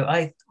Lido.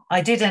 I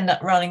did end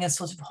up running a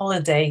sort of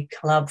holiday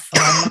club for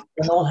my mum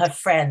and all her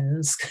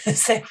friends,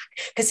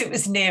 because it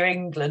was near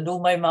England. All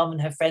my mum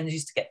and her friends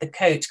used to get the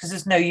coach, because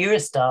there's no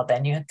Eurostar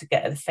then. You had to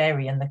get the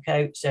ferry and the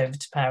coach over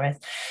to Paris.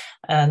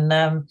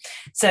 And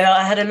so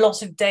I had a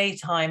lot of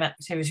daytime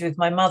activity, with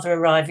my mother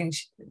arriving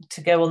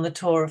to go on the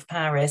tour of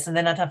Paris, and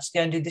then I'd have to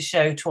go and do the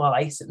show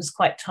twice. It was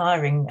quite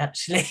tiring,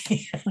 actually.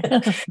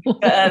 But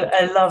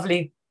a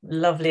lovely,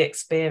 lovely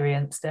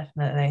experience,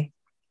 definitely.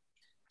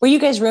 Were you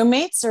guys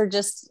roommates, or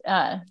just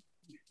no,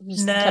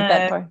 kept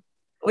that part?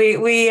 We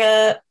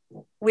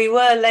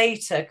were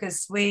later,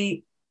 because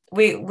we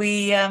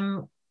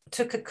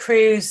took a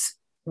cruise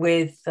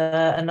with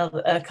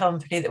a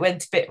company that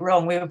went a bit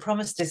wrong. We were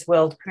promised this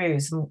world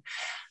cruise, and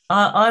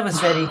I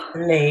was ready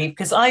to leave,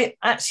 because I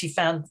actually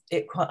found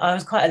it I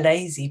was quite a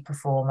lazy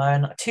performer,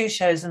 and 2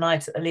 shows a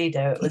night at the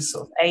Lido. It was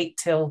sort of 8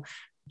 till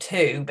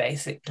 2,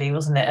 basically,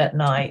 wasn't it, at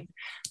night?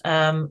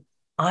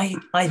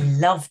 I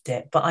loved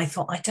it, but I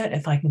thought, I don't know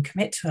if I can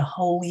commit to a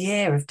whole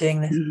year of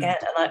doing this again.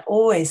 And I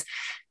always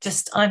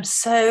I'm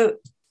so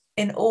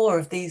in awe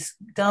of these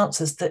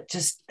dancers that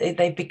just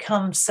they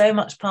become so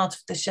much part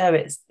of the show.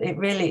 It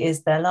really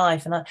is their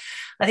life. And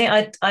I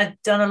think I'd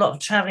done a lot of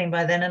traveling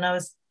by then, and I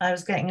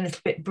was getting a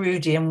little bit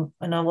broody, and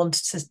I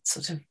wanted to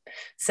sort of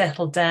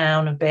settle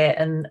down a bit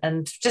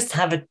and just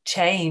have a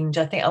change.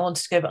 I think I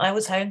wanted to go, but I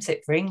was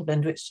homesick for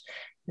England, which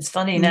it's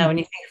funny now when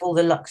you think of all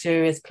the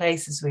luxurious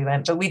places we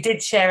went. But we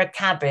did share a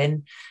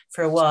cabin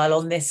for a while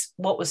on this,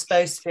 what was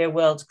supposed to be a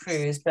world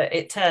cruise. But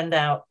it turned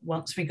out,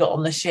 once we got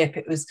on the ship,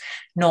 it was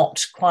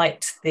not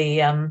quite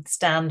the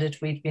standard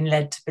we'd been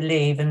led to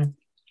believe. And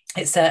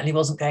it certainly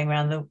wasn't going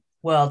around the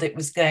world. It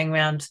was going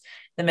around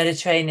the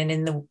Mediterranean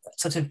in the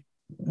sort of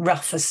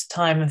roughest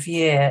time of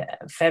year,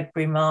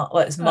 February, March,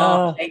 well, it was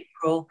March,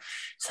 April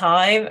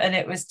time. And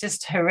it was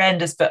just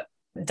horrendous. But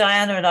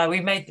Diana and I, we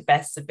made the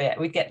best of it.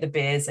 We get the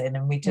beers in,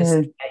 and we just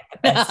made the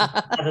best of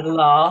it, had a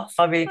laugh.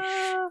 I mean,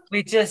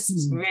 we just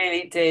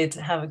really did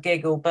have a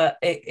giggle, but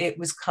it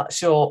was cut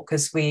short,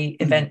 because we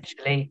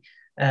eventually,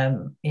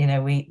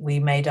 we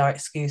made our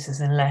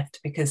excuses and left,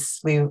 because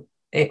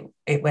it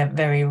went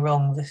very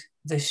wrong.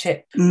 The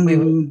ship, we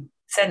were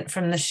sent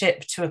from the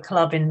ship to a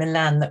club in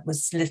Milan that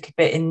was a little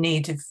bit in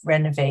need of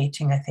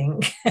renovating, I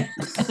think.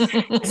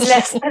 It's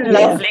less than a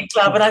lovely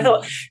club. And I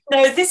thought,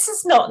 no, this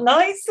is not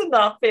nice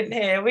enough in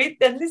here.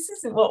 And this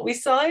isn't what we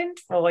signed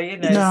for, you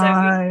know.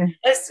 No.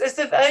 So it's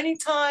the only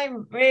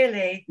time,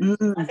 really,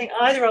 I think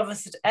either of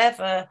us had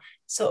ever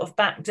sort of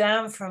back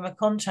down from a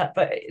contract.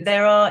 But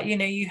there are, you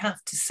know, you have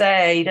to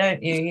say,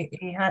 don't you?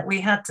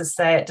 We had to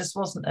say it just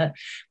wasn't a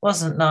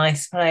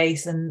nice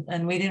place,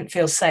 and we didn't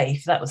feel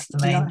safe. That was the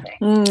main thing.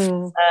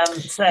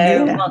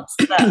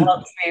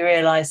 Once we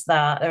realised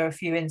that, there were a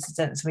few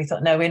incidents, and we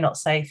thought, no, we're not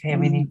safe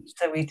here.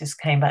 So we just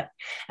came back,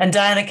 and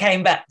Diana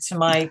came back to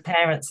my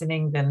parents in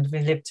England. We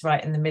lived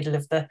right in the middle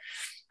of the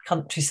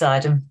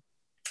countryside, and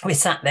we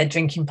sat there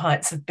drinking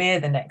pints of beer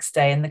the next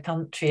day in the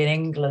country in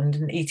England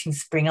and eating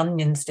spring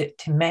onions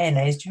dipped in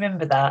mayonnaise. Do you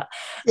remember that?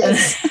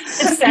 Yes.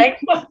 And saying,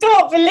 I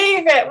can't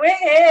believe it, we're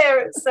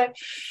here.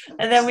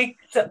 And then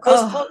of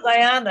course, poor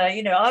Diana,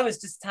 you know, I was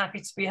just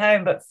happy to be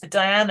home, but for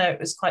Diana, it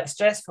was quite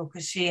stressful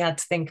because she had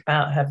to think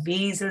about her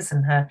visas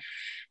and her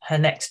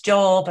next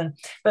job.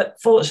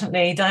 But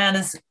fortunately,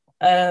 Diana's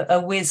a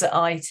whiz at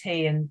IT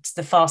and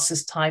the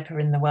fastest typer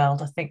in the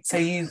world, I think. So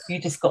you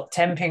just got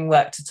temping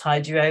work to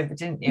tide you over,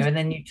 didn't you? And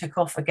then you took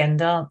off again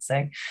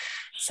dancing.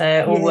 So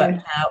it all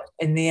worked out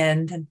in the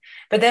end.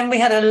 But then we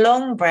had a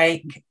long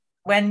break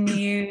when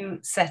you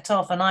set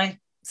off, and I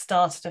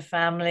started a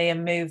family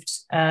and moved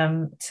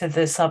to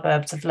the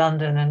suburbs of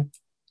London and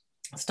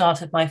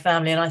started my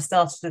family. And I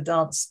started a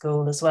dance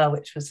school as well,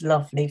 which was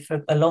lovely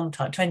for a long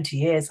time. 20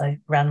 years I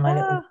ran my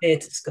little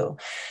theatre school.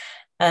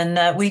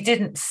 And we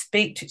didn't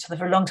speak to each other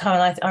for a long time.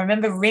 And I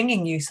remember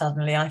ringing you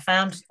suddenly. I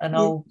found an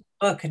old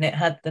book and it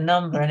had the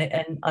number,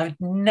 and I would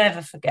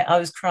never forget. I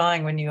was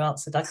crying when you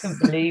answered. I couldn't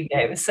believe it.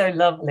 It was so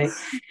lovely.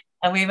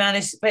 And we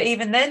managed, but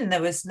even then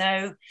there was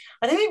no,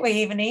 I don't think we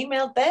even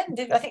emailed then.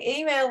 I think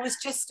email was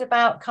just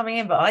about coming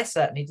in, but I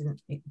certainly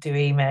didn't do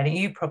emailing.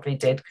 You probably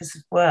did because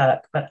of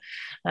work. But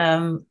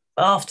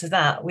after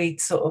that, we'd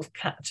sort of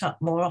catch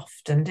up more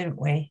often, didn't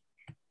we?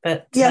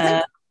 But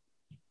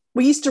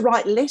we used to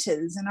write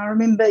letters, and I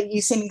remember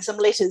you sending some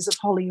letters of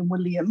Holly and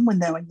William when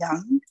they were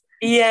young.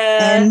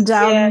 Yeah.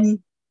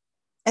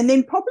 And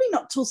then probably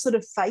not till sort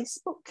of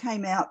Facebook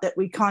came out that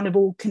we kind of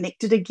all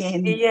connected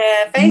again.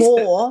 Yeah,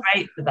 Facebook's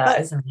great for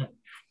that, isn't it?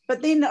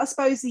 But then I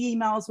suppose the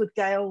emails with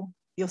Gail,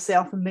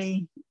 yourself and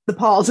me, the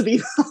piles of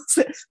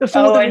emails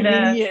before the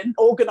reunion,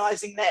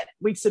 organising that,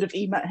 we sort of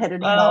had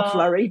an email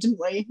flurry, didn't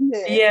we?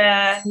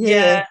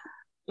 Yeah.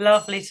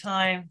 Lovely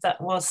time.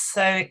 That was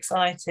so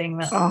exciting.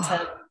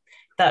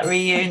 That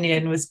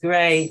reunion was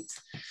great.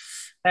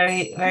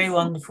 Very, very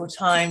wonderful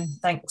time.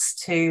 Thanks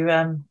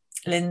to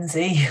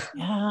Lindsay.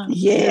 Yeah.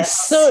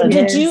 Yes. So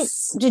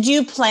did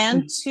you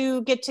plan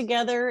to get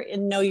together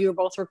and know you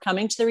both were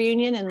coming to the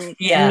reunion and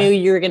knew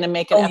you were going to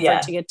make an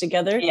effort to get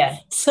together? Yeah.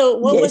 So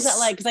what was that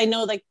like? Because I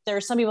know like there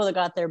are some people that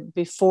got there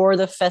before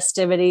the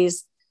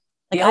festivities.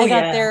 Like I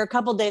got there a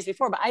couple days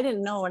before, but I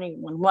didn't know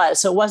anyone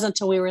was. So it wasn't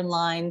until we were in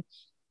line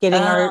getting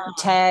our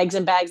tags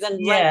and bags and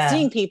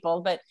seeing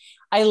people. But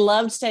I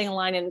loved staying in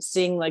line and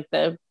seeing like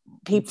the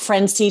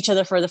friends see each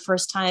other for the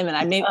first time.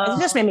 And it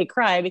just made me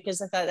cry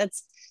because I thought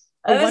that's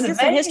a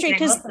wonderful history,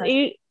 because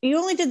you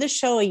only did the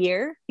show a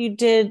year. You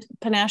did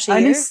Panache a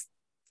year.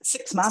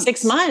 6 months.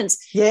 6 months.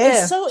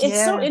 Yeah. It's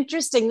so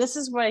interesting. This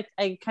is what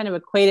I kind of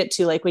equate it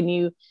to, like when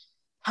you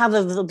have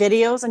the little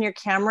videos on your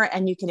camera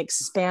and you can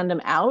expand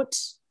them out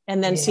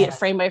and then see it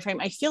frame by frame.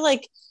 I feel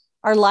like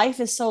our life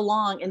is so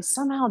long, and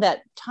somehow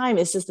that time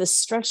is just this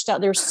stretched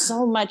out. There's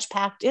so much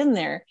packed in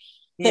there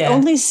that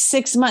only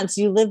 6 months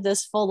you lived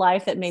this full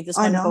life that made this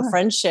wonderful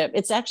friendship.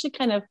 It's actually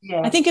kind of,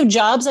 I think of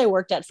jobs I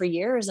worked at for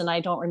years and I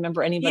don't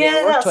remember anybody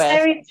I worked with. Yeah,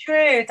 that's very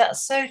true.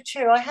 That's so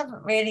true. I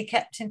haven't really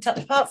kept in touch,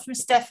 apart from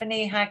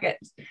Stephanie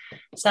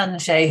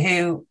Haggett-Sanchez,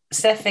 who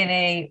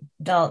Stephanie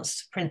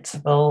danced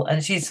principal,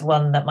 and she's the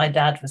one that my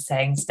dad was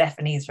saying,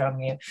 Stephanie's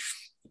wrong you.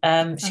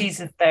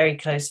 She's a very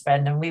close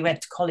friend, and we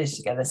went to college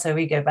together, so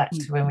we go back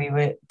to when we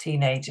were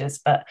teenagers.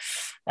 But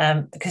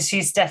because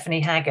she's Stephanie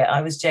Haggett,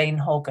 I was Jane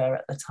Hogger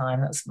at the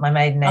time. That's my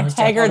maiden name.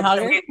 Hagger and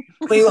Hogger.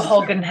 We were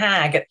Hog and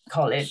Hag at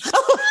college,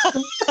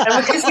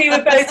 and because we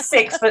were both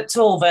 6 foot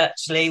tall,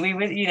 virtually, we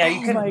were, you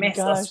couldn't miss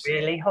us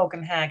really, Hog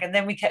and Hag. And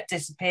then we kept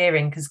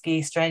disappearing because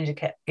Guy Stranger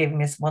kept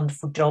giving us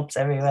wonderful jobs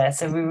everywhere.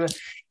 So we were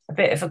a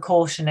bit of a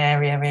caution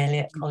area really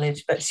at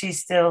college, but she's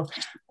still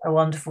a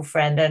wonderful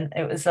friend, and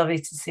it was lovely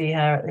to see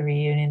her at the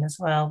reunion as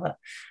well. But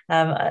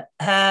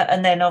her,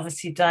 and then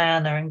obviously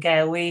Diana and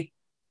Gail, we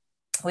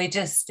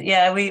just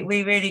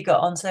we really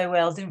got on so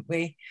well, didn't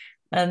we?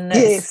 And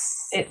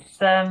it's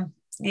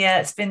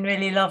been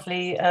really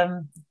lovely.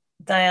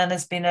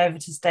 Diana's been over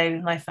to stay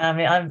with my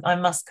family. I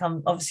must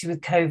come, obviously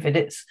with COVID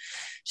it's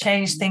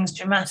changed things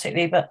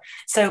dramatically, but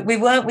so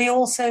we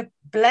also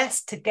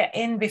blessed to get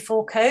in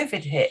before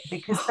COVID hit,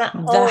 because that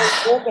whole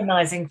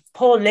organising,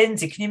 poor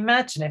Lindsay, can you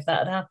imagine if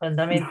that had happened?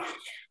 I mean,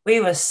 we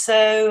were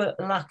so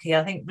lucky.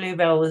 I think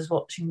Bluebell was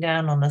watching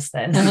down on us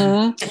then.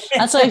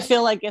 That's why I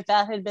feel like if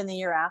that had been the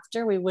year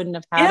after, we wouldn't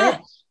have had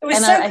it. It was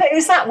it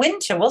was that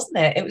winter, wasn't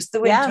it? It was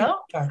the winter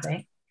after, I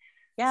think.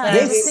 Yeah, so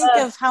just think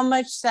of how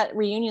much that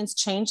reunions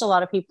changed a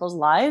lot of people's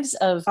lives,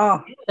 of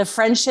the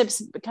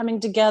friendships coming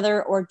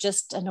together, or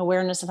just an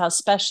awareness of how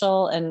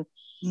special. And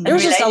there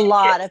was just a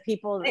lot of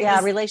people,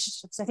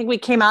 relationships. I think we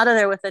came out of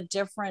there with a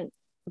different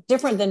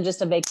than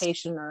just a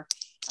vacation, or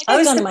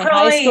I've gone to my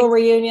high school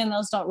reunion.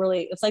 Those don't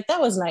really, it's like,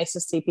 that was nice to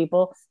see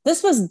people.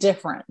 This was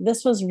different.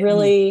 This was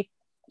really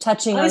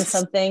touching on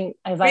something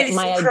about really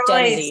my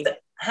identity.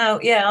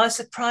 I was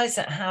surprised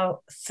at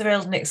how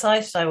thrilled and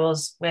excited I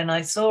was when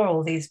I saw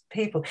all these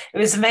people. It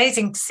was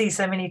amazing to see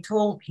so many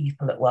tall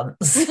people at once.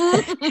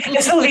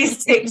 There's all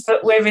these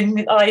 6-foot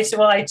women eye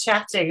to eye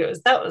chatting.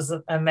 That was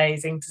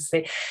amazing to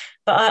see.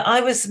 But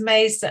I was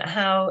amazed at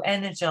how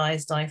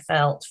energized I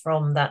felt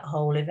from that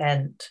whole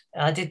event.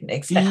 I didn't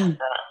expect that.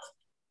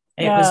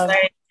 It was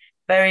very,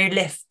 very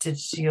lifted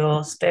to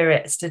your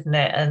spirits, didn't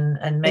it?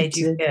 And made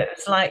you feel, it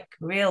was like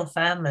real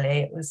family.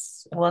 It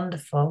was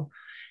wonderful.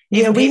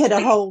 Yeah, we had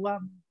a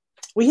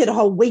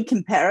whole week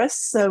in Paris.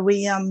 So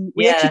we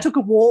actually took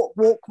a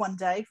walk one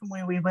day from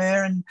where we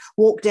were and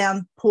walked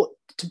down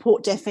to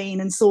Port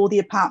Dauphine and saw the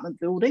apartment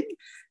building.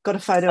 Got a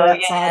photo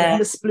outside of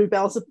Miss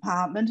Bluebell's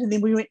apartment, and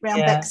then we went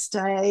round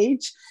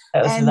backstage.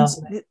 That was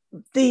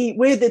lovely.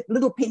 Where the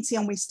little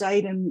pension we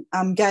stayed in,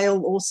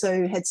 Gail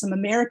also had some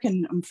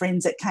American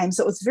friends that came,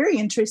 so it was very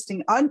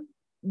interesting. I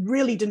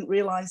really didn't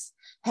realise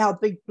how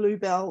big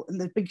Bluebell and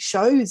the big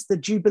shows, the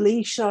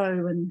Jubilee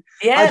show, and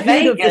I'd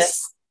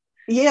Vegas.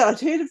 I'd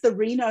heard of the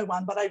Reno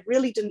one, but I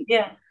really didn't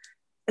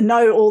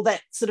know all that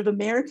sort of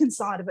American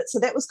side of it. So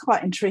that was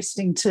quite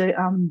interesting to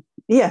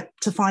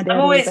find out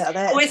all about that.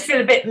 I always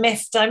feel a bit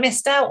miffed. I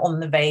missed out on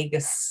the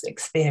Vegas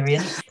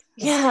experience.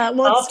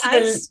 Well, after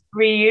the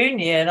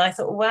reunion, I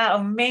thought,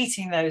 wow,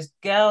 meeting those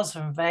girls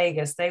from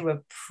Vegas, they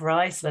were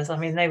priceless. I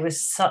mean, they were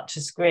such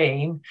a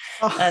scream.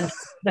 And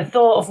the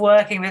thought of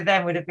working with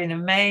them would have been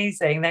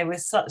amazing. They were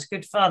such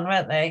good fun,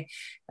 weren't they?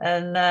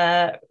 And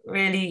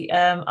really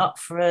up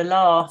for a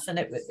laugh. And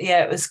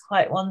it was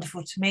quite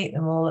wonderful to meet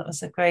them all. It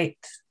was a great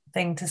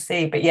thing to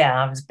see. But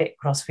I was a bit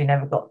cross we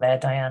never got there,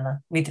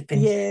 Diana. We'd have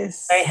been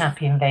very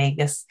happy in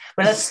Vegas.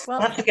 Well, we'll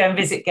have to go and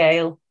visit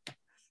Gail.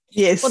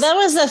 Yes. Well, that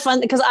was a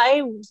fun, because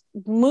I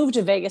moved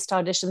to Vegas to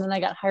audition, then I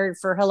got hired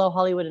for Hello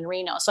Hollywood in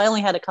Reno. So I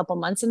only had a couple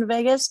months in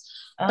Vegas,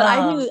 but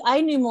I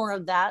knew more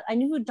of that. I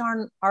knew who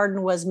Darn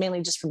Arden was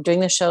mainly just from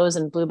doing the shows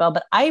and Bluebell,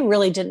 but I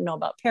really didn't know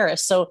about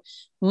Paris. So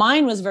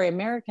mine was very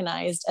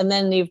Americanized. And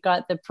then you've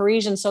got the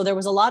Parisian. So there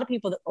was a lot of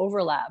people that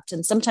overlapped.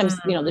 And sometimes,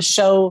 the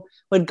show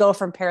would go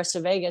from Paris to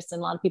Vegas, and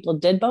a lot of people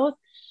did both.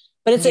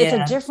 But it's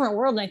a different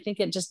world. And I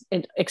think it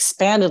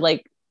expanded,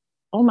 like,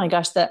 oh my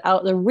gosh,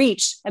 the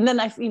reach. And then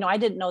I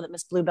didn't know that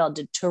Miss Bluebell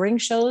did touring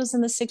shows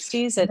in the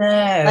 60s. And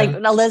like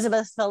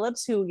Elizabeth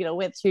Phillips, who,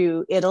 went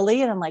through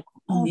Italy. And I'm like,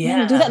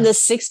 man, to do that in the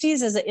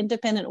 60s as an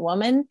independent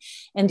woman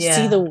and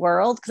see the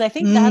world. Cause I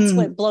think that's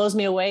what blows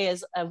me away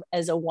as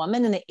a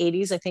woman in the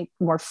 80s. I think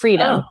more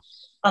freedom.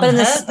 But in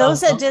those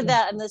that did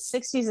that in the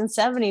 60s and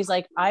 70s,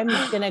 like, I'm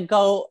going to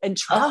go and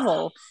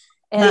travel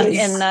and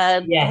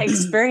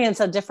experience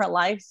a different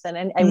life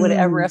than I would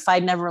ever if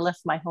I'd never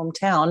left my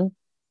hometown.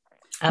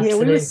 Absolutely.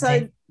 Yeah, we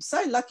were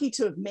so lucky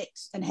to have met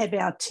and have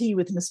our tea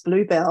with Miss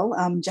Bluebell,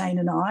 Jane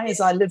and I, as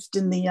I lived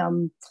in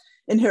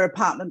her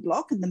apartment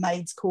block in the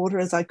Maid's Quarter,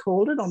 as I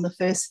called it, on the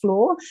first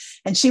floor,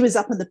 and she was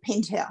up in the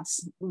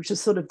penthouse, which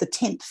is sort of the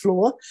 10th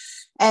floor,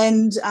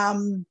 and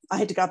I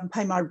had to go up and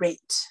pay my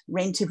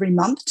rent every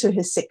month to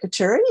her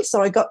secretary,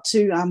 so I got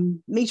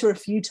to meet her a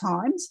few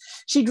times.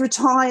 She'd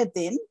retired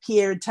then,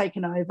 Pierre had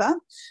taken over,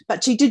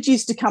 but she did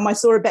used to come. I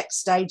saw her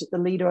backstage at the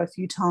Lido a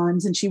few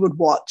times, and she would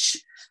watch.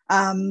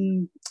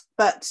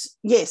 But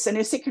yes, and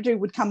her secretary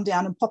would come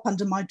down and pop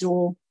under my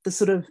door the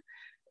sort of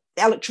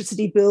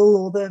electricity bill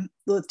or the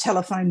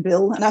telephone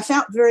bill, and I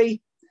felt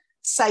very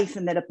safe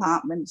in that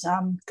apartment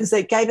because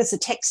they gave us a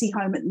taxi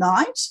home at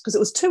night because it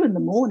was 2 a.m.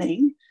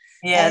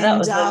 That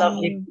was a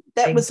lovely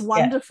that thing. was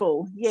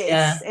wonderful.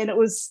 Yes. And it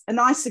was a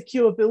nice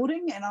secure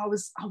building, and I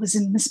was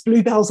in Miss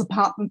Bluebell's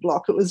apartment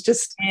block. It was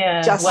just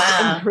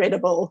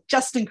incredible,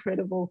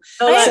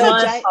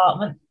 my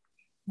apartment.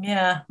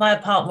 Yeah, my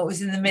apartment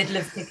was in the middle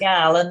of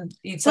Pigalle, and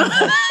you'd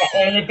sometimes get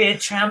there and there'd be a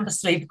tramp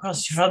asleep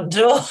across your front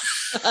door.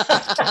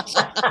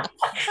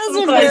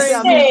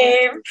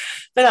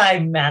 But I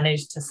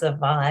managed to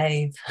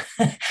survive.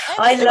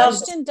 I have a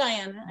question,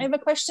 Diana. I have a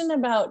question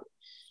about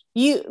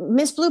you.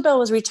 Miss Bluebell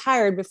was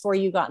retired before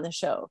you got in the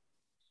show.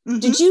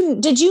 Mm-hmm.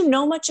 Did you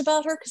know much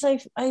about her?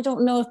 Because I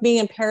don't know if being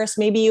in Paris,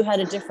 maybe you had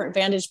a different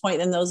vantage point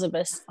than those of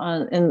us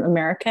in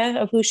America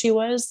of who she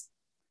was.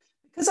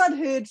 Because I'd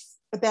heard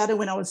about her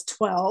when I was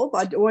 12.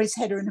 I'd always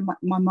had her in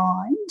my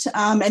mind.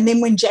 And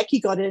then when Jackie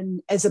got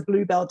in as a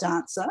Bluebell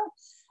dancer,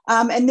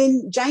 and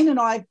then Jane and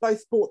I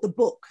both bought the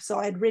book. So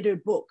I had read her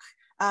book,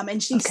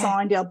 and she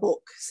signed our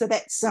book. So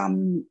that's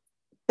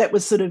that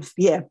was sort of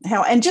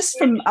how. And just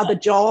from other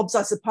jobs,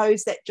 I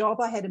suppose that job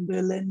I had in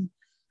Berlin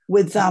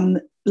with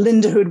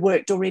Linda, who had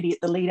worked already at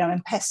the Lido,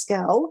 and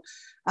Pascal.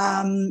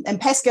 And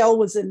Pascal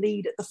was a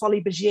lead at the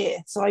Folies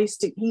Bergère. So he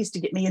used to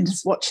get me in to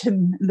watch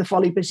him in the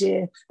Folies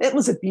Bergère. That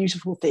was a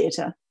beautiful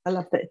theatre. I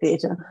love that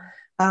theatre,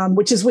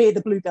 which is where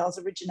the Bluebells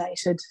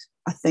originated,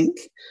 I think.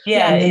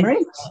 Yeah.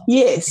 Memory.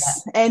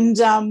 Yes. Yeah.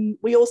 And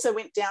we also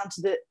went down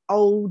to the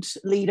old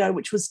Lido,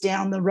 which was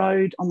down the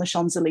road on the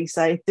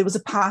Champs-Élysées. There was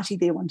a party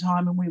there one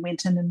time, and we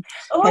went in and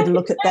had a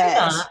look at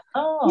that.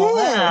 Oh, yeah,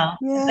 wow.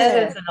 Yeah.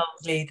 That is an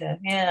old Lido.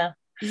 Yeah.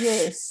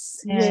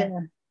 Yes. Yeah.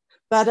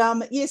 But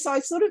yes, I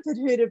sort of had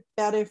heard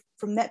about her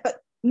from that, but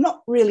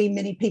not really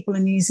many people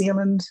in New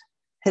Zealand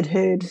had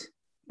heard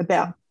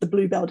about the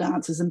Bluebell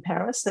dancers in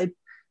Paris.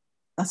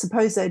 I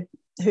suppose they'd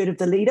heard of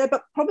the Lido,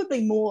 but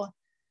probably more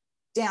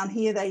down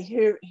here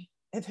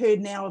have heard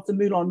now of the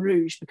Moulin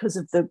Rouge because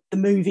of the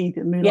movie,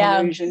 the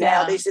Moulin Rouge, and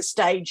now there's a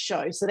stage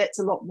show. So that's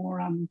a lot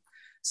more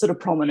sort of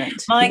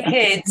prominent. My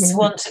kids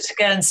wanted to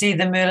go and see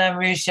the Moulin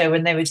Rouge show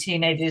when they were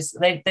teenagers.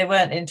 They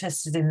weren't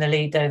interested in the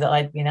Lido that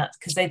I'd been at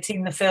because they'd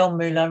seen the film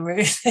Moulin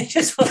Rouge. They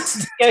just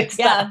wanted to go to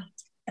that.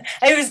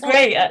 It was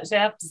great, actually,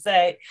 I have to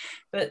say.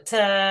 But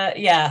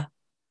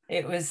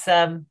it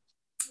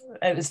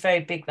was very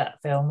big, that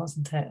film,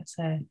 wasn't it?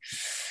 So,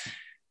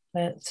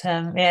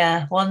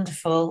 but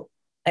wonderful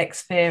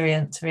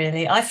experience,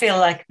 really. I feel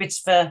like a bit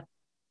of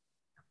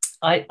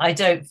I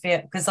don't feel,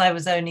 because I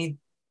was only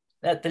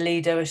at the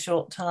Lido a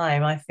short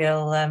time, I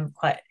feel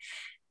quite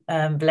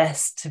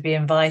blessed to be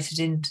invited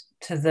into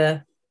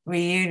the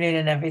reunion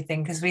and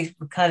everything, because we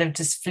were kind of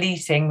just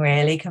fleeting,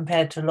 really,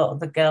 compared to a lot of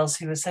the girls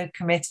who were so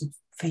committed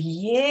for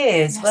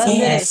years. For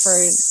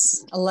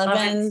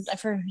 11.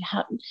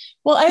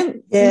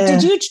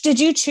 Did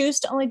you choose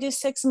to only do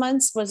 6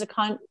 months? Was it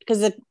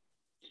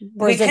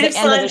we could have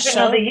signed for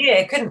another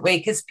year, couldn't we?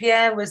 Because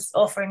Pierre was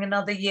offering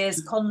another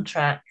year's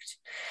contract,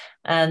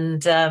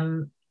 and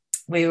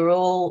we were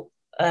all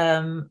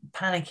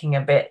panicking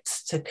a bit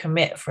to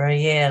commit for a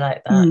year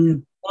like that.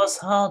 It was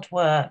hard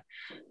work.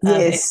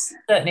 Yes,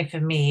 certainly for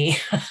me.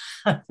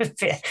 A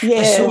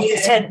short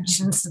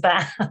attention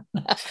span.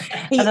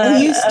 He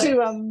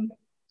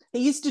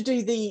used to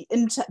do the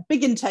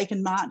big intake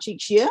in March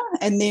each year,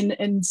 and then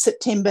in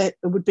September it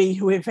would be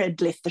whoever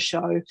had left the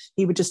show.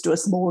 He would just do a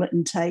smaller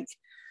intake.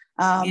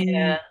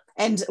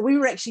 And we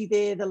were actually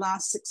there the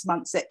last 6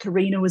 months that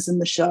Karina was in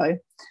the show,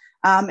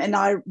 and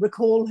I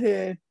recall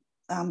her.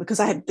 Because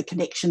I had the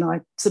connection,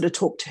 I sort of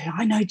talked to her.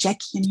 I know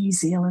Jackie in New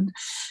Zealand.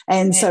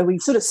 And so we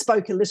sort of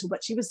spoke a little,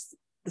 but she was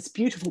this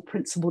beautiful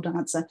principal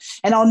dancer.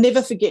 And I'll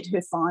never forget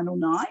her final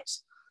night.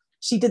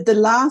 She did the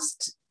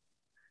last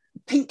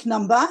pink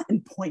number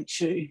in Point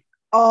Shoe.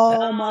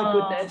 Oh, my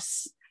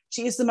goodness.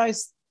 She is the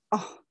most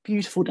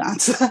beautiful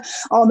dancer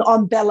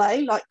on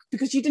ballet,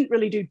 because you didn't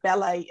really do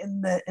ballet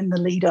in the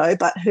Lido,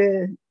 but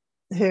her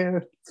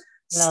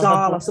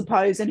style, I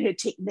suppose, and her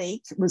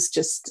technique was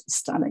just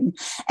stunning.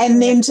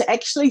 And then to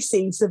actually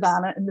see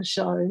Savannah in the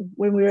show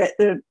when we were at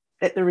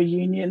the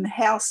reunion,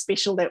 how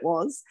special that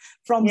was,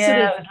 from sort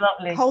of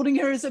holding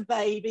her as a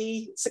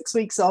baby, 6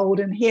 weeks old,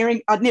 and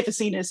hearing, I'd never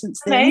seen her since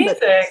then, but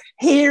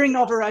hearing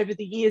of her over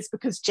the years,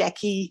 because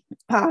Jackie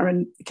Parr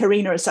and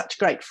Karina are such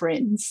great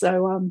friends.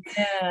 So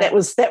that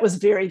was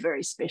very,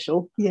 very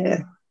special.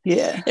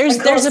 Yeah,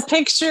 there's a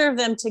picture of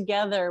them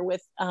together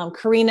with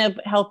Karina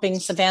helping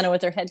Savannah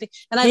with her head,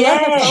 and I love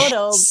the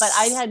photo, but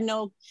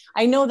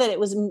I know that it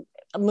was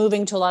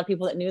moving to a lot of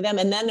people that knew them.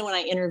 And then when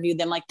I interviewed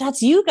them, like,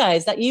 that's you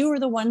guys, that you were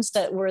the ones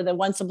that were the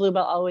once a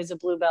Bluebell, always a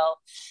Bluebell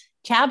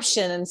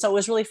caption. And so it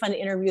was really fun to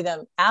interview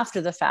them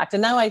after the fact.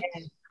 And now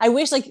I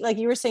wish, like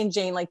you were saying,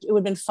 Jane, like it would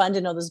have been fun to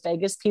know those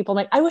Vegas people. I'm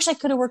like, I wish I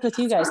could have worked with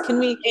you guys. Can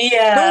we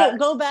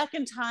go back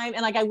in time?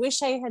 And like, I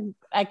wish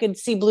I could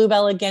see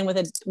Bluebell again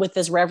with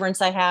this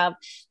reverence I have,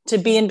 to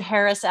be in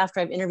Paris after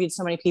I've interviewed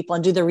so many people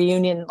and do the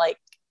reunion, like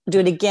do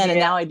it again. And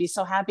now I'd be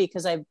so happy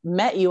because I've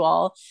met you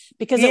all,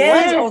 because it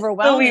was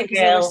overwhelming because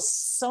there were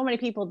so many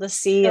people to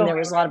see and there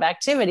was a lot of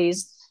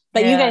activities.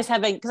 But you guys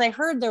having, because I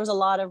heard there was a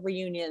lot of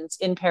reunions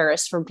in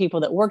Paris from people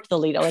that worked the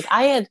Lido. Like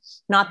I had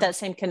not that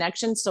same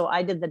connection. So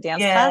I did the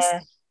dance class,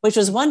 which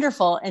was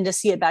wonderful, and to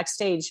see it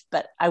backstage.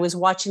 But I was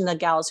watching the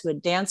gals who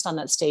had danced on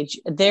that stage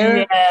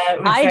there.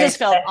 I just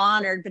felt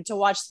honored, but to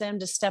watch them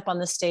to step on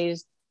the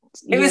stage.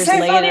 It was so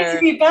funny to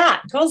be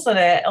back, wasn't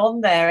it,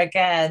 on there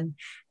again?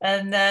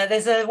 And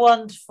there's a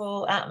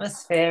wonderful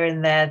atmosphere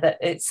in there that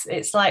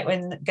it's like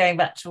when going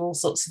back to all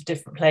sorts of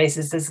different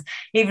places. There's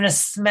even a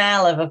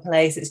smell of a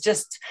place. It's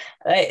just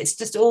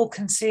all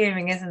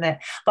consuming, isn't it?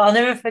 But I'll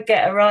never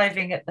forget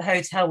arriving at the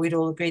hotel we'd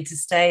all agreed to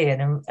stay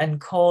in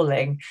and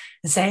calling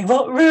and saying,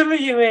 "What room are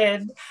you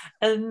in?"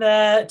 And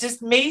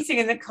just meeting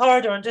in the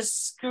corridor and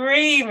just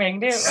screaming,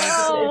 didn't we?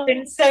 It's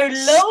been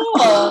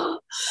so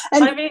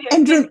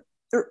long.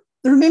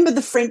 Remember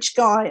the French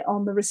guy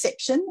on the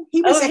reception?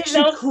 He was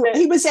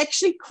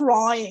actually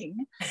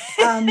crying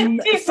from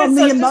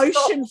the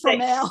emotion from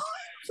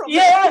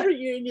the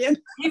reunion.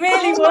 He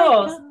really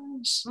was.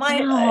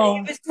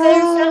 He was so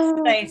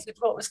fascinated with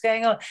what was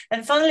going on.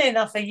 And funnily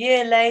enough, a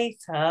year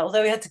later,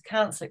 although we had to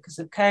cancel it because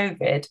of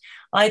COVID,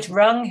 I'd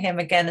rung him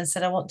again and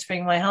said, I want to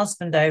bring my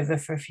husband over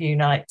for a few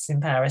nights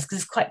in Paris, because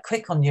it's quite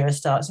quick on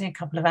Eurostar. It's only a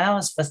couple of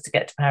hours for us to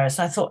get to Paris.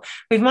 And I thought,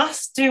 we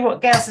must do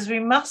what Gail says, we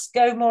must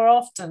go more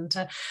often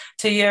to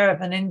Europe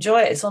and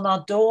enjoy it. It's on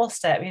our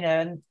doorstep,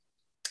 and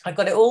I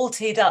got it all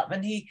teed up,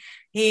 and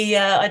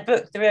I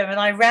booked the room, and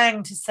I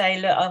rang to say,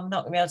 look, I'm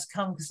not going to be able to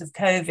come because of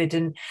COVID.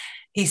 And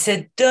he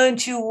said,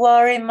 don't you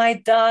worry, my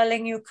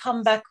darling, you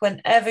come back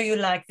whenever you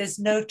like. There's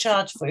no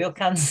charge for your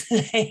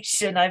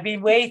cancellation. I've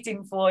been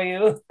waiting for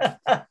you.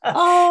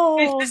 Oh,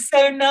 It was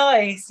so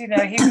nice. He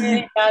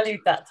really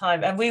valued that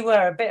time. And we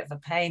were a bit of a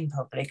pain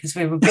probably because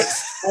we were a bit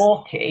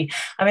squawky.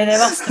 I mean, there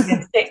must have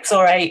been 6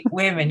 or 8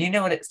 women. You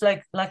know what it's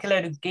like a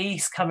load of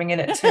geese coming in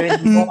at 2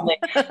 in the morning,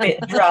 a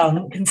bit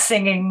drunk and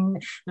singing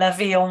La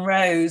Vie en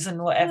Rose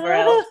and whatever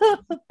else.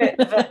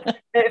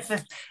 bit of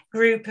a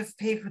group of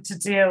people to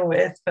deal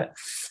with, but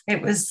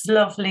it was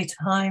lovely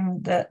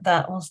time,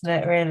 that wasn't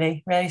it?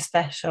 Really, really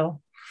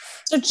special.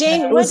 So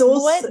Jane,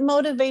 what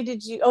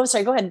motivated you? Oh,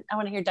 sorry, go ahead. I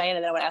want to hear Diana,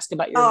 then I want to ask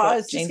about your book, I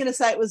was Jane. just going to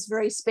say it was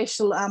very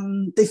special.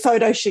 The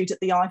photo shoot at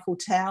the Eiffel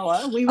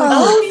Tower. We were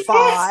 5.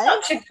 Yes,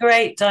 such a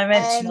great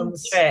dimension on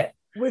the trip.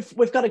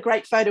 We've got a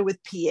great photo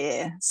with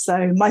Pierre.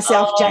 So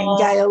myself, Jane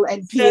Gale,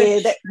 and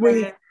Pierre, that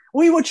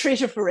we will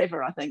treasure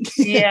forever, I think.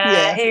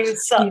 Yeah, he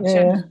was such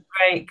a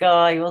great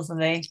guy,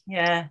 wasn't he?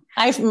 Yeah.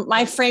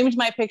 I framed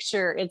my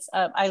picture. It's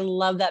I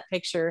love that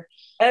picture.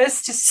 It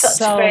was just such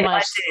a great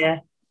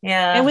idea.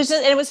 Yeah.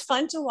 It was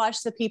fun to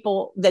watch the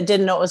people that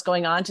didn't know what was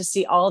going on, to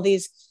see all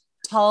these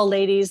tall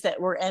ladies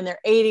that were in their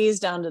 80s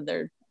down to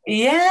their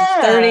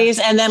 30s,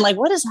 and then like,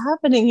 what is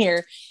happening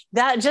here?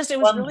 It was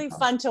wonderful. Really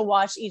fun to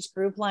watch each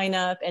group line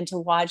up and to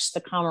watch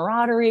the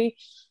camaraderie.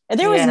 And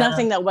there was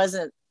nothing that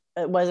wasn't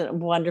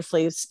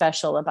wonderfully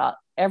special about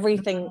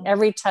everything,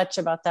 every touch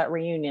about that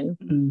reunion.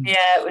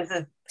 Yeah,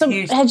 it was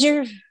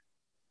huge.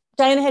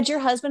 Diana, had your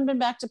husband been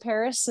back to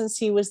Paris since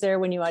he was there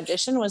when you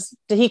auditioned?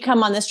 Did he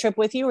come on this trip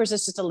with you, or is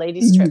this just a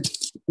ladies' trip?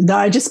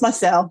 No, just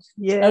myself.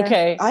 Yeah.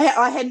 Okay.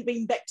 I hadn't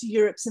been back to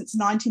Europe since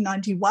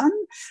 1991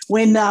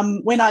 when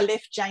I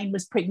left. Jane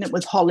was pregnant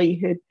with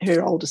Holly,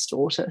 her oldest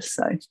daughter.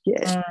 So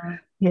yeah.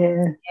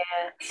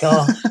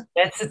 Gosh,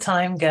 let the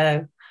time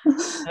go.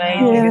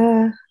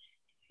 Amazing.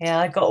 Yeah,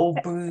 I got all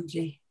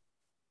broody.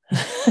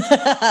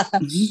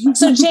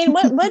 So Jane,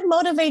 what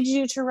motivated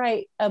you to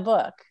write a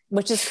book,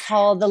 which is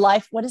called The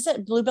Life? What is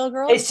it? Bluebell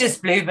Girl? It's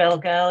just Bluebell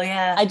Girl.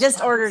 Yeah. I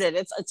just ordered it.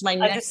 It's my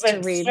next I just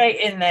went to read. Straight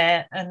in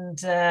there,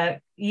 and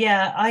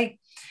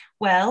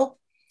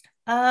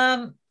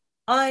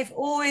I've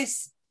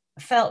always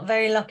felt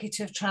very lucky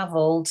to have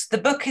travelled. The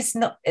book is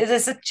not.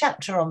 There's a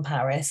chapter on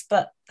Paris,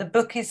 but the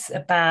book is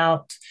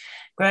about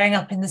growing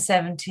up in the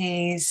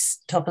 70s,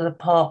 top of the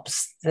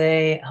pops,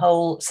 the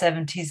whole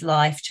 70s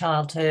life,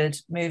 childhood,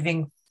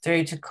 moving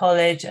through to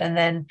college, and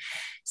then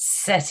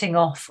setting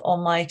off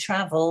on my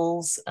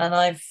travels. And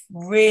I've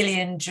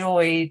really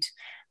enjoyed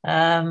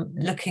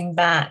looking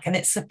back, and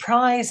it's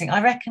surprising.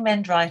 I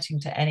recommend writing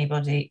to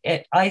anybody.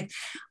 I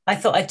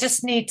thought I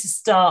just need to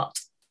start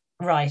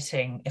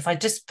writing. If I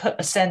just put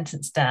a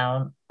sentence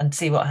down and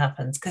see what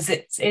happens, because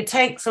it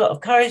takes a lot of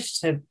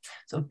courage to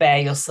sort of bare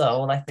your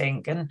soul, I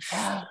think, and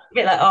a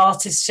bit like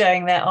artists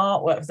showing their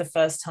artwork for the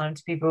first time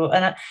to people.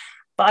 But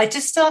I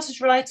just started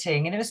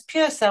writing, and it was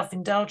pure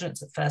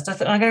self-indulgence at first. I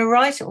thought, I'm going to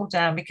write it all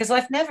down, because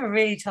I've never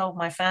really told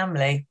my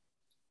family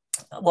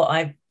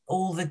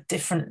all the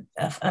different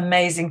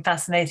amazing,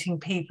 fascinating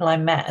people I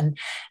met,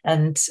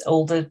 and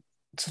all the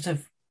sort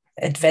of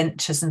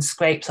adventures and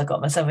scrapes I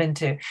got myself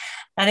into.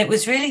 And it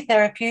was really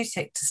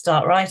therapeutic to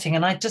start writing,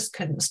 and I just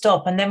couldn't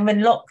stop. And then when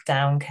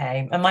lockdown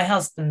came, and my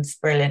husband's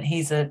brilliant,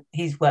 he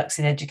works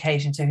in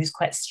education, so he's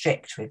quite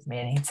strict with me,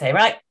 and he'd say,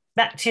 right,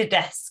 back to your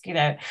desk,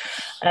 and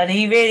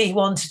he really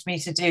wanted me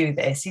to do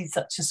this. He's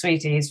such a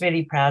sweetie. He's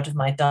really proud of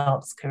my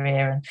dance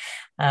career,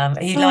 and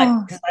he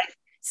liked, because I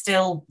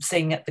still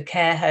sing at the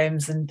care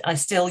homes, and I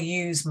still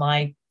use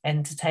my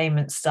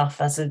entertainment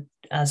stuff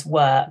as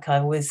work. I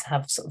always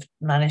have sort of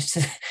managed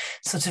to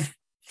sort of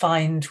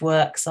find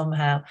work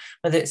somehow,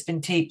 whether it's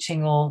been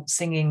teaching or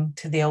singing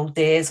to the old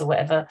dears or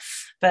whatever.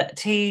 But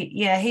he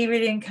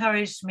really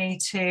encouraged me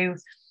to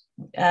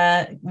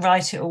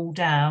write it all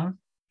down,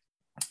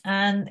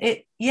 and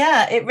it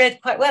read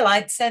quite well.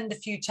 I'd send a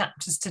few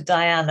chapters to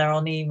Diana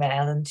on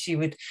email, and she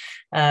would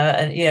for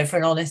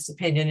an honest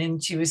opinion,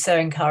 and she was so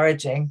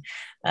encouraging.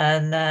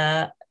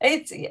 And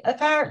it's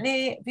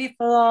apparently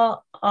people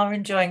are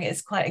enjoying it.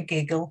 It's quite a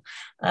giggle,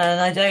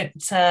 and I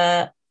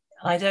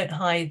don't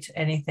hide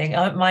anything.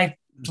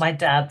 My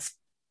dad's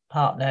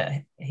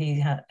partner,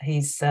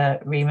 he's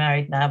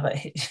remarried now, but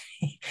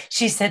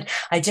she said,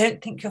 I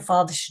don't think your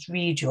father should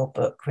read your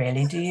book,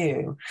 really, do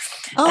you?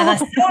 And I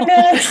said, oh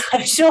no,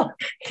 I'm sure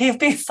he'll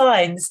be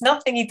fine, there's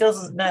nothing he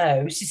doesn't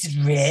know. She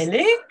said,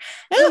 really?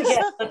 Oh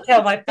yeah, I'll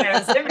tell my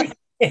parents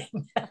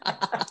everything.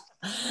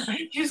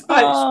 She was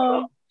quite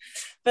shocked.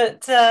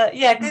 But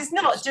because it's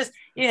not just,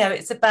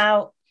 it's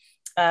about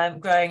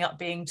growing up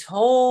being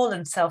tall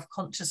and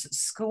self-conscious at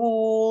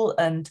school,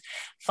 and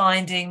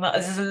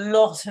there's a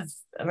lot of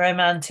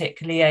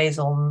romantic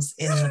liaisons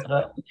in the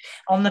book.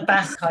 On the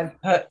back I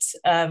put,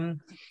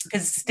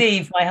 because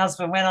Steve, my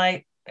husband,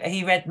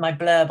 he read my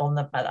blurb on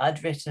that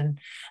I'd written,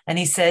 and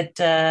he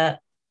said,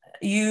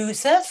 you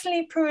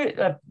certainly,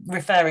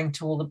 referring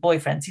to all the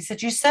boyfriends, he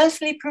said, you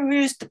certainly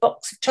perused the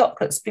box of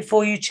chocolates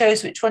before you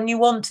chose which one you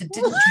wanted,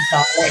 didn't you,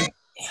 darling?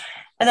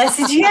 And I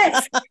said,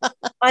 yes.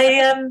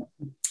 I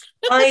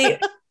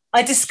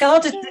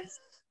discarded the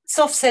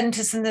soft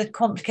centres and the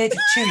complicated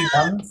chewy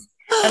ones,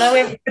 and I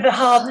went for the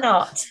hard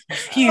nut.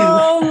 Phew.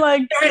 Oh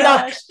my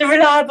gosh. The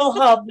reliable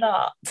hard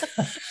nut.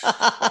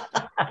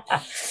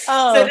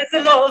 Oh. So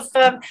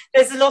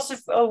there's a lot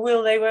of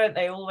will they, won't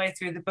they, all the way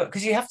through the book,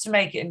 because you have to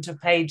make it into a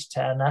page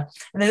turner,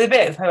 and there's a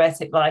bit of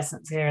poetic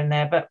license here and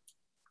there. But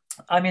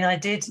I mean, I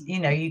did,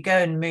 you go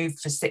and move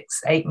for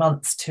 6-8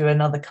 months to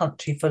another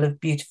country full of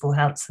beautiful,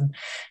 handsome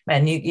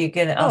men. You're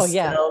gonna,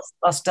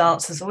 us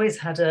dancers always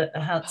had a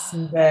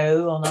handsome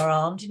beau on our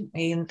arm, didn't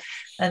we?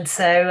 And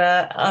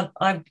so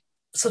I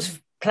sort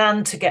of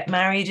planned to get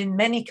married in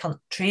many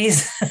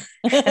countries,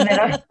 and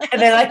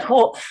then I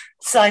caught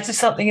sight of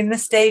something in the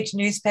stage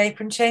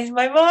newspaper and changed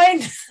my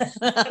mind.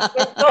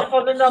 Went off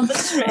on another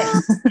trip.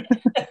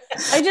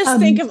 I just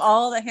think of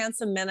all the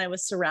handsome men I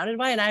was surrounded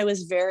by, and I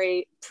was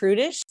very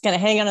prudish, kind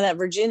of hang on to that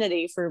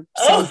virginity for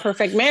some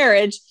perfect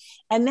marriage.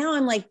 And now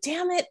I'm like,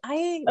 damn it,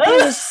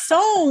 there's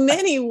so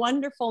many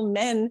wonderful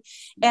men.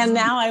 And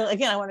now I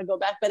want to go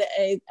back, but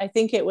I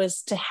think it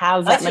was to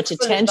have that much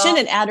attention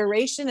and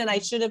adoration, and I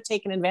should have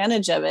taken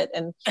advantage of it.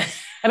 And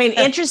I mean,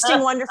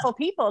 interesting, wonderful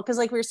people, because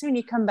like we were saying,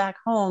 you come back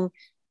home,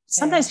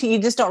 sometimes you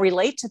just don't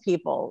relate to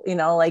people,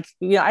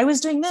 I was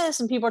doing this,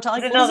 and people are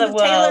talking, like, Elizabeth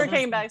Taylor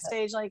came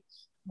backstage, like,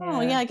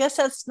 oh yeah, I guess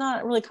that's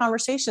not really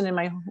conversation in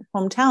my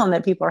hometown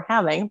that people are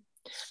having.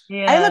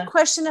 Yeah. I have a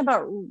question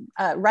about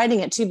writing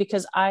it too,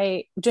 because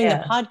doing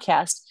the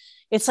podcast,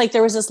 it's like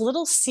there was this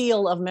little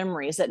seal of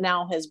memories that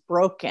now has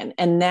broken,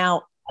 and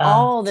now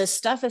all this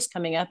stuff is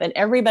coming up, and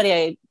everybody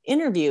I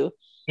interview,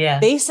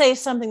 they say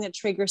something that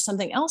triggers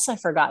something else I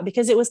forgot,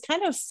 because it was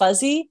kind of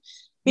fuzzy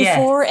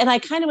before. And I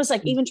kind of was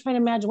like, even trying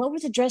to imagine what were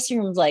the dressing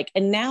rooms like.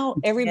 And now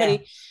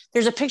everybody,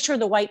 there's a picture of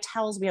the white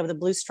towels we have with the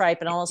blue stripe,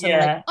 and all of a sudden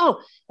I'm like, oh,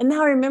 and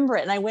now I remember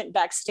it. And I went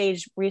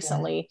backstage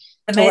recently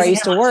to where I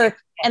used to work,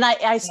 and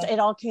it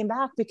all came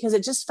back, because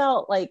it just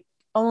felt like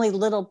only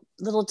little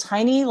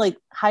tiny like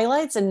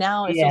highlights, and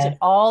now it feels like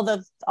all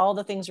the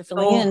things are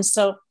filling in.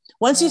 So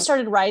once you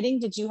started writing,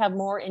 did you have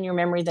more in your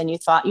memory than you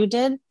thought you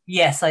did?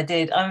 Yes, I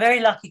did. I'm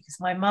very lucky, because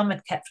my mum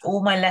had kept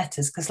all my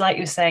letters, because like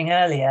you were saying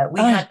earlier, we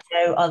had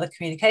no other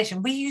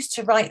communication. We used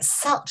to write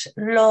such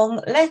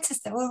long letters.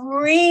 There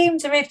were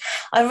reams and reams.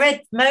 I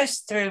read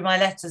most through my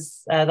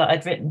letters that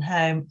I'd written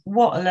home.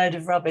 What a load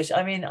of rubbish.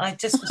 I mean, I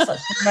just was such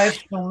an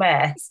emotional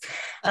mess.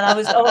 And I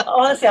was,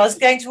 honestly, I was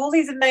going to all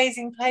these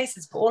amazing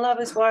places, but all I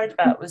was worried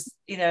about was,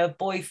 a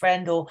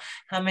boyfriend, or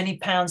how many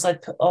pounds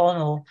I'd put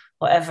on, or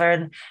whatever.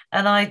 And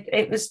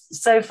it was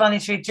so funny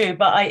to read through,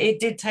 but it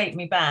did take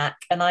me back.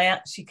 And I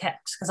actually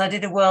kept, because I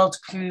did a world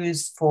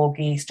cruise for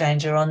Guy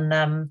Stranger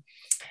on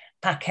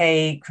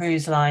Paquet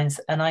Cruise Lines,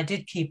 and I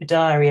did keep a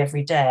diary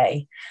every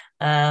day,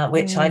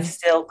 which I've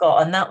still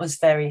got, and that was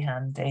very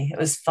handy. It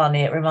was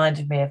funny. It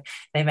reminded me of,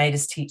 they made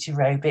us teach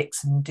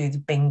aerobics and do the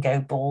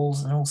bingo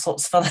balls and all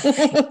sorts of fun things.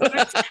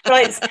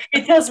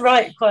 It does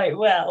write quite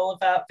well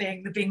about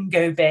being the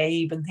bingo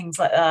babe and things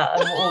like that,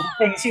 and all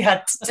the things you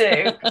had to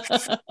do.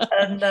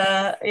 And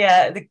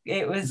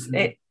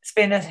it's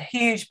been a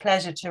huge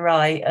pleasure to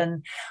write,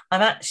 and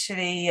I'm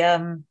actually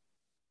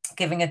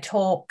giving a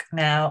talk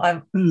now.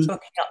 I'm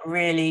booking up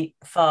really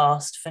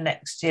fast for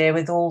next year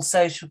with all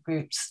social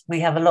groups. We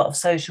have a lot of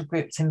social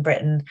groups in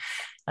Britain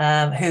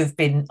who've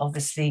been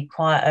obviously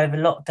quiet over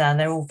lockdown.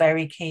 They're all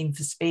very keen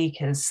for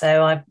speakers.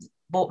 So I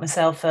bought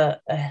myself a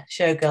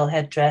showgirl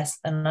headdress,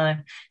 and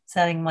I'm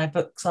selling my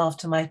books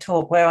after my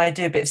talk, where I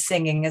do a bit of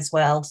singing as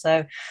well.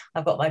 So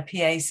I've got my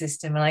PA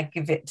system, and I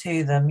give it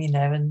to them,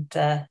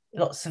 and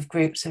lots of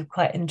groups are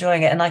quite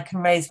enjoying it, and I can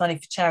raise money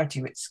for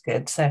charity, which is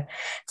good. So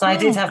I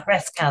did have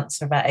breast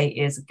cancer about 8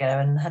 years ago,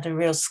 and had a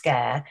real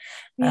scare,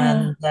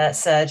 and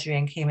surgery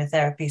and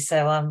chemotherapy.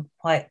 So I'm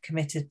quite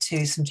committed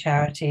to some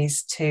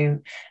charities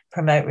to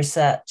promote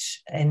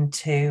research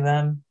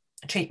into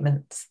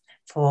treatments,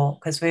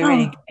 because we're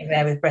really getting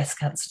there with breast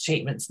cancer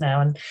treatments now,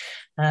 and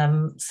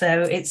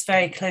so it's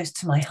very close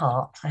to my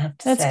heart, I have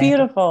to say. That's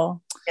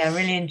beautiful. Yeah,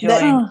 really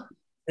enjoying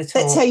the talk.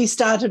 That's how you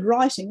started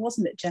writing,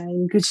 wasn't it,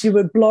 Jane? Because you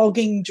were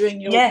blogging during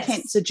your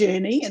cancer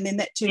journey, and then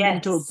that turned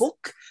into a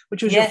book,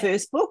 which was your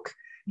first book.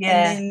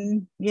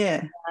 And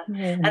then,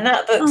 and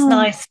that book's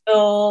nice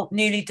for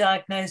newly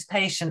diagnosed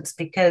patients,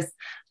 because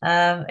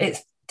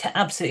it's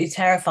absolutely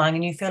terrifying,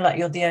 and you feel like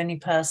you're the only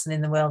person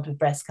in the world with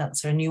breast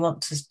cancer, and you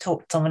want to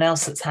talk to someone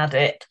else that's had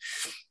it.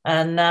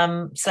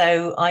 And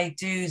so I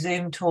do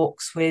Zoom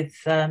talks with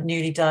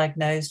newly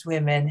diagnosed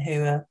women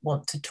who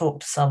want to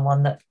talk to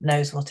someone that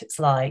knows what it's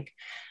like.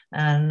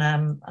 and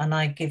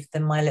I give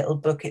them my little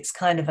book. It's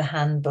kind of a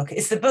handbook.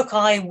 It's the book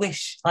I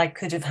wish I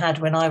could have had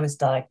when I was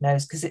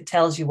diagnosed, because it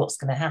tells you what's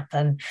going to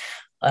happen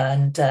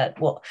and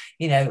what,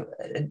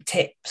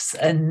 tips,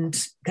 and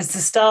because the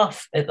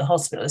staff at the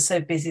hospital are so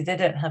busy, they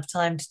don't have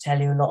time to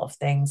tell you a lot of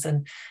things,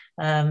 and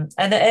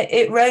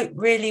it wrote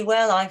really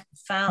well. I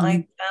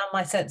found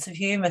my sense of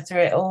humor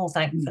through it all,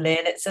 thankfully,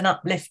 and it's an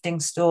uplifting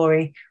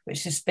story,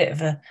 which is a bit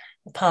of a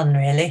pun,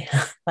 really.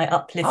 My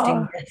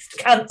uplifting breast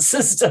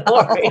cancer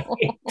story.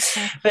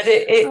 But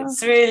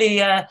it's really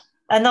a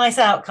nice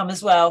outcome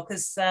as well,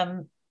 because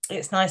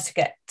it's nice to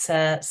get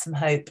some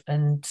hope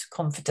and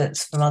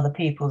confidence from other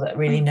people that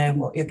really know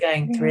what you're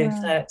going through.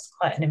 So it's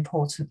quite an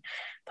important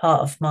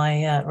part of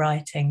my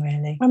writing,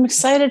 really. I'm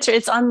excited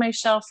it's on my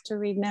shelf to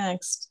read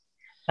next.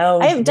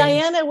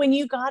 Diana, when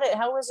you got it,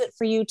 how was it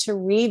for you to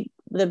read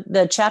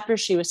the chapter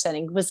she was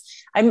sending?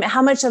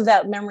 How much of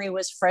that memory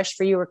was fresh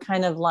for you, or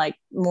kind of like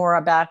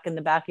more back in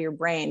the back of your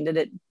brain? Did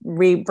it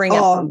bring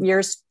up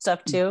your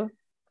stuff too?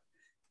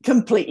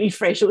 Completely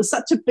fresh. It was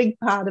such a big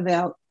part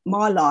of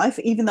my life,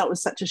 even though it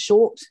was such a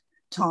short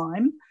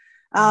time.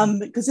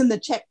 Because in the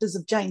chapters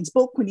of Jane's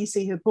book, when you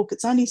see her book,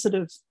 it's only sort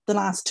of the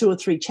last 2 or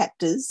 3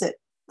 chapters that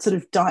sort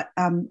of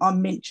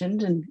I'm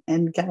mentioned,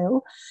 and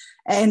Gail,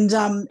 and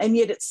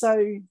yet it's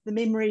so, the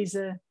memories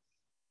are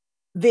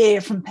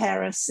there from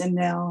Paris, and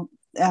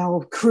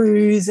our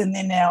cruise, and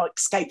then our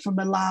escape from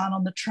Milan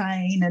on the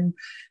train, and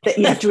that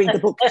you have to read the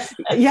book.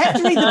 You have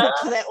to read the book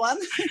for that one,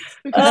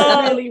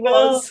 because it really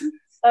was.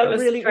 That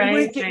was really,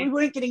 we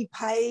weren't getting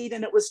paid,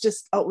 and it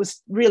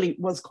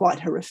was quite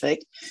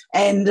horrific,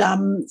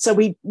 and so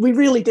we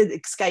really did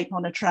escape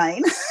on a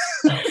train.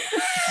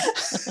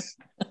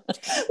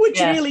 Which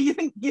really you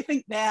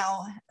think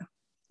now,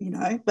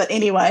 but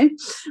anyway,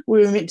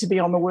 we were meant to be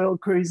on the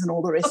world cruise and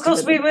all the rest of it. Of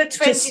course, we were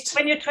 20.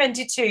 When you're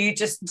 22, you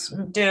just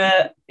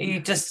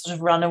sort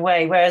of run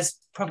away, whereas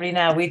probably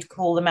now we'd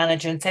call the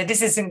manager and say,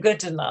 this isn't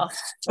good enough.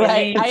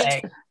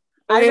 Right.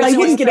 I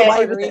wouldn't get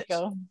away with it.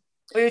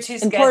 We were too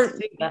scared to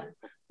do that.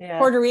 Yeah.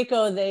 Puerto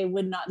Rico,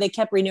 they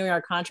kept renewing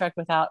our contract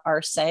without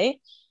our say.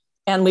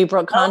 And we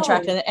broke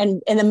contract,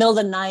 and in the middle of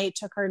the night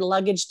took our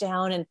luggage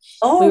down, and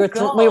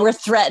we were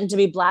threatened to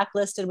be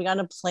blacklisted. We got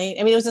on a plane.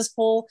 I mean, it was this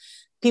whole,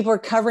 people were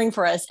covering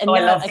for us, and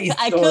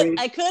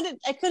I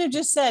could have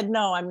just said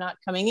no, I'm not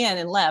coming in,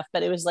 and left.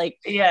 But it was like,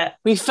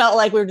 we felt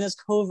like we were in this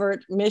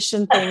covert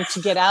mission thing to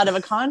get out of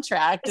a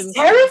contract. It's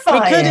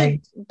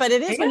terrifying. But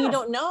it is when you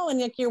don't know, and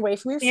like you're away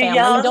from your family,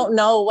 you don't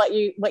know what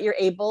you're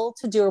able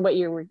to do,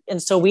 or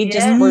and so we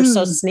just were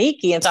so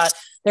sneaky and thought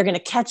they're going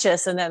to catch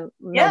us, and then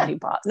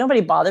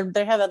nobody bothered.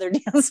 They have other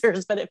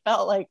dancers, but it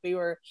felt like we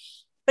were.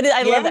 But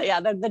I love that.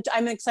 Yeah,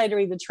 I'm excited to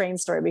read the train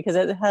story because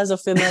it has a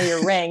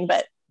familiar ring.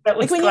 But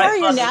like when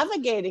you're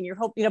navigating, you're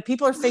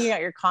people are figuring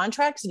out your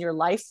contracts and your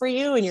life for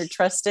you, and you're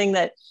trusting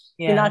that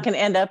you're not going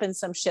to end up in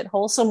some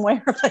shithole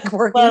somewhere, like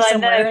working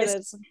somewhere.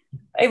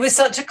 It was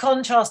such a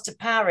contrast to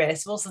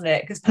Paris, wasn't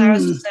it? Because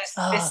Paris was so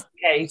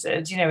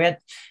sophisticated. We had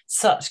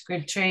such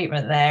good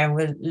treatment there, and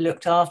we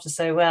looked after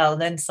so well.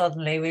 And then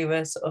suddenly we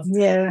were sort of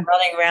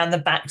running around the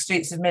back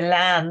streets of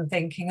Milan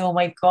thinking, oh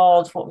my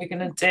God, what are we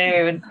going to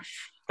do?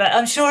 But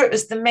I'm sure it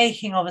was the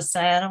making of us,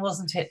 Diana,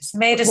 wasn't it? It's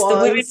made us the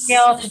women we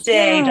are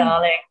today,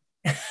 darling.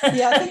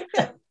 I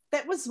think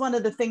that was one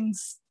of the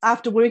things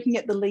after working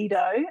at the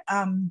Lido,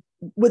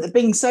 with it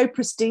being so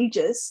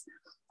prestigious.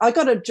 I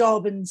got a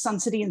job in Sun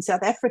City in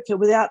South Africa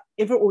without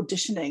ever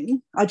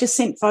auditioning. I just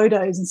sent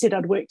photos and said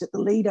I'd worked at the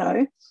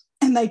Lido,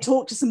 and they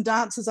talked to some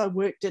dancers I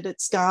worked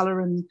at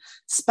Scala in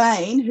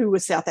Spain who were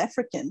South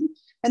African,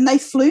 and they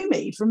flew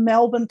me from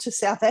Melbourne to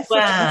South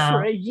Africa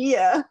for a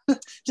year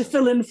to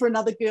fill in for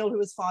another girl who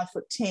was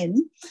 5'10".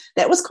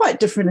 That was quite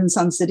different in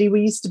Sun City.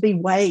 We used to be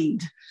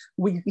weighed.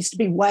 We used to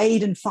be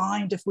weighed and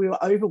fined if we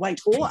were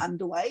overweight or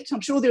underweight.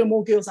 I'm sure there were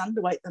more girls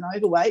underweight than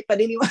overweight,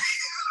 but anyway.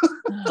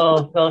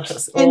 Oh gosh,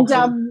 that's awful.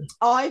 And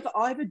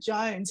Ivor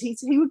Jones, he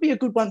would be a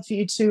good one for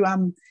you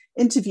to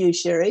interview,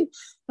 Sherry.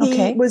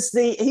 He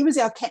was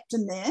our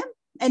captain there,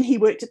 and he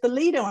worked at the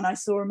Lido, and I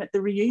saw him at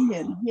the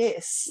reunion.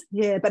 Yes,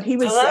 but he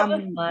was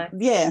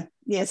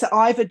so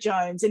Ivor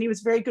Jones, and he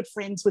was very good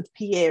friends with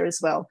Pierre as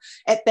well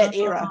at that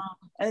era,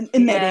 and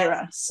in that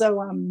era.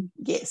 So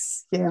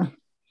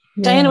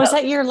Diana, was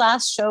that your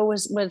last show?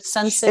 Was with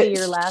Sun City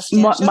your last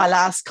show? My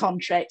last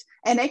contract?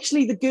 And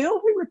actually the girl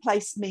who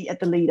replaced me at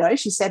the Lido,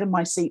 she sat in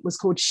my seat, was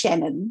called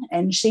Shannon,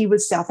 and she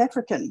was South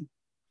African.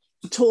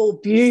 Tall,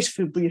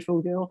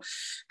 beautiful girl.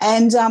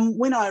 And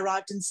when I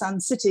arrived in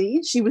Sun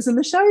City, she was in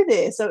the show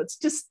there. So it's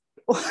just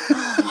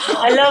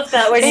I love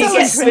that when you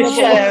get to a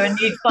show and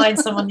you find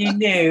someone you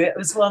knew. It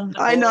was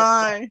wonderful. I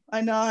know.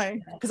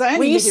 Because I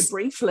only met her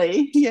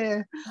briefly.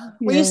 Yeah.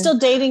 Were you still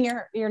dating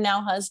your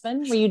now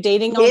husband? Were you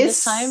dating all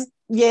this time?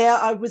 Yeah,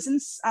 I was in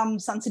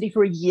Sun City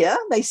for a year.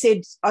 They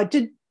said I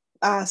did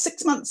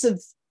 6 months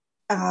of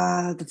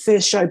the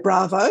first show,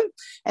 Bravo,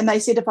 and they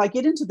said if I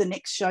get into the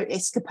next show,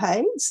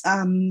 Escapades,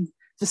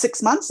 for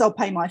 6 months, I'll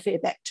pay my fare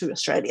back to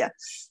Australia.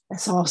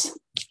 So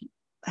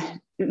a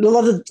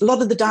lot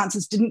of the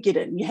dancers didn't get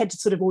in. You had to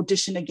sort of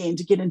audition again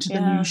to get into the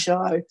new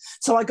show.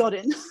 So I got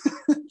in,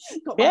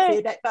 got my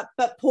fare back.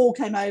 But Paul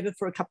came over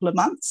for a couple of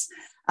months,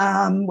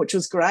 which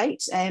was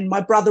great. And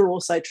my brother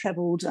also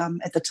travelled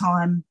at the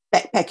time,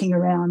 backpacking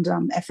around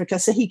Africa.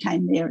 So he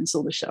came there and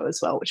saw the show as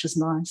well, which was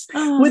nice,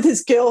 with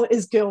his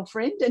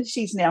girlfriend, and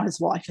she's now his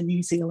wife in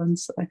New Zealand.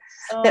 So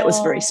that was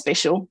very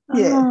special.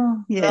 Yeah.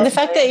 And the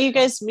fact that you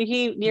guys,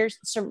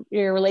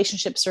 your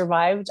relationship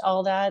survived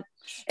all that.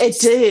 It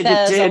did.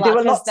 There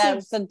were lots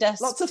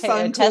of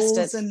phone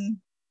calls, and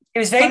it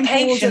was very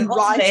patient,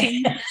 wasn't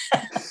it?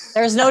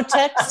 There's no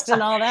text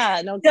and all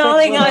that. No,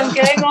 darling, I'm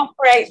going off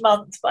for 8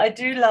 months, but I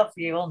do love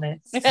you,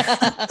 honest.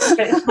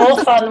 It's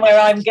more fun where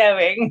I'm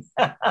going.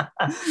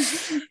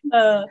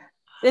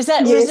 Was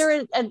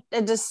there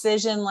a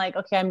decision like,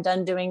 okay, I'm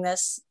done doing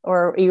this,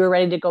 or you were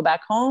ready to go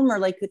back home, or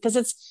like, because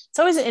it's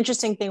always an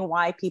interesting thing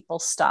why people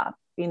stop.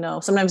 You know,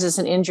 sometimes it's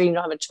an injury, you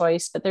don't have a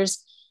choice, but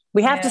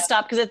we have to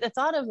stop, because the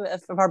thought of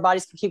if our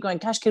bodies can keep going,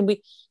 gosh,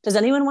 does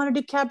anyone want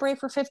to do cabaret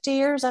for 50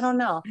 years? I don't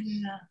know.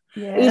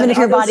 Yeah. Even if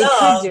your body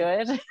could do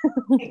it.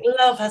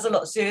 Love has a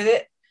lot to do with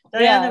it.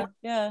 Diana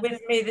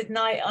with me the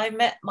night I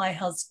met my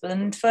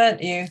husband,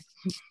 weren't you?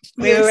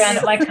 We were around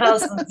at my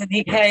cousin's and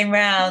he came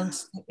round.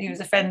 He was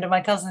a friend of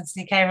my cousin's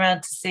and he came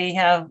round to see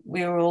how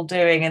we were all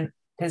doing. And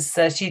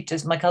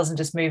because my cousin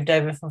just moved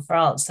over from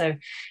France, so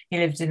he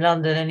lived in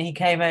London, and he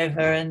came over,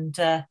 and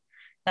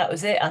that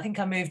was it. I think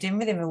I moved in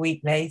with him a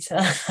week later.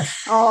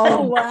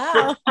 Oh,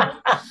 wow.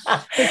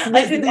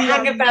 I didn't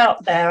hang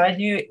about there. I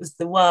knew it was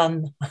the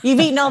one.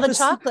 You've eaten all the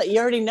chocolate. You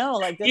already know.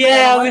 Like, the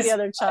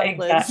other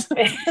chocolates.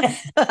 Exactly.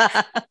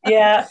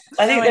 Yeah.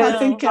 I think there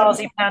was a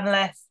marzipan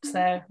left. So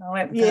I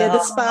went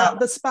for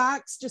the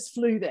sparks just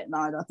flew that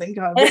night. I think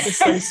I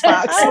witnessed those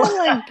sparks. Oh,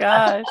 my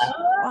gosh.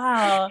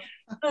 Wow.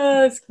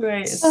 Oh, that's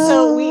great.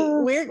 So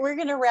we're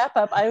gonna wrap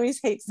up. I always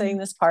hate saying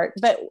this part,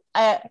 but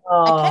I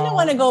kind of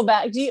want to go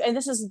back. And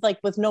this is like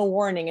with no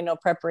warning and no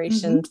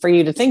preparation for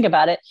you to think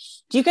about it.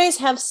 Do you guys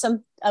have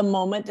a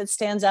moment that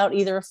stands out,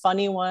 either a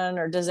funny one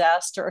or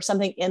disaster or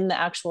something in the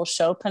actual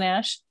show,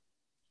 Panache,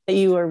 that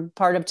you were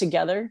part of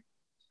together?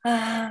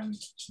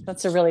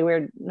 That's a really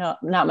weird,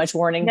 not much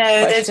warning. No,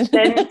 question.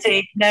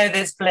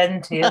 There's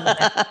plenty. Isn't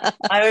there?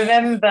 I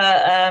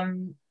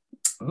remember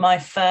my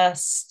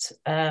first.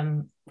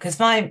 Because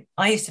I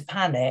used to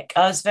panic.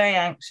 I was very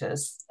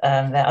anxious.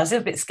 I was a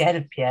little bit scared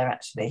of Pierre,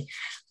 actually,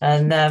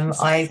 and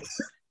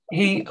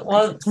he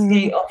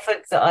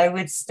offered that I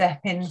would step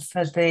in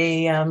for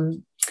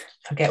the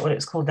forget what it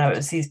was called now. It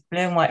was these blue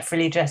and white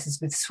frilly dresses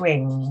with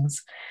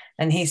swings,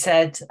 and he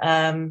said,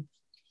 and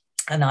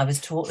I was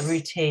taught the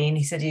routine.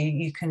 He said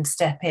you can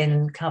step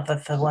in, cover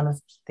for one of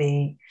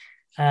the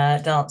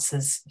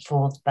dancers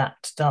for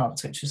that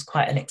dance, which was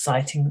quite an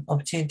exciting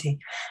opportunity,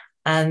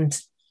 and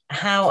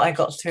how I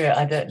got through it,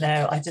 I don't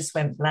know. I just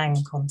went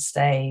blank on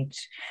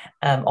stage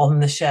on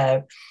the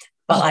show,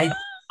 but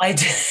I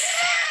did.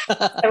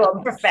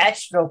 I'm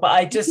professional, but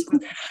I don't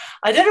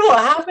know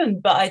what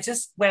happened, but I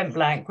just went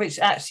blank, which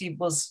actually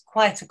was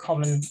quite a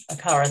common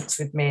occurrence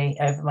with me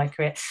over my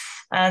career.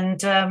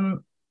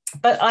 And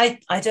but I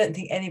don't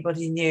think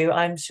anybody knew.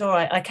 I'm sure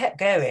I kept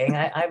going.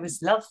 I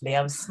was lovely.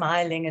 I was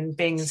smiling and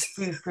being as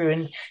frou-frou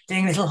and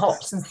doing little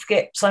hops and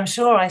skips. I'm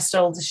sure I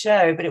stole the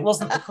show, but it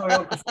wasn't the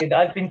choreography that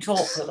I'd been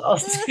taught for the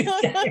last 2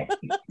 days.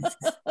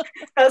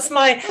 That's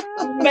my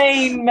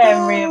main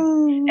memory of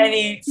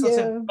any sort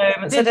of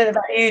moments. I don't know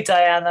about you,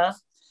 Diana.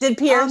 Did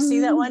Pierre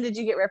see that one? Did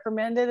you get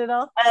reprimanded at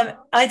all?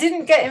 I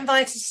didn't get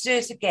invited to do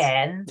it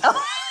again.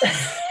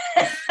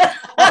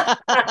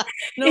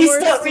 He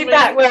stuck me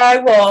back where I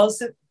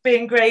was,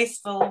 being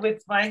graceful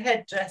with my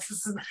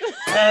headdresses.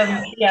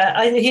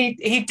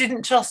 He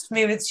didn't trust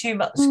me with too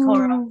much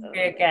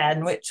choreography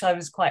again, which I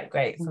was quite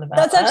grateful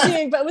about.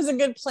 That was a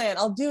good plan.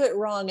 I'll do it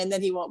wrong, and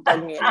then he won't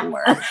bug me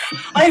anymore.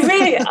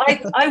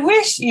 I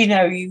wish,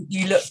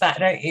 you look back,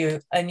 don't you,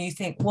 and you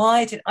think,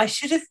 I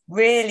should have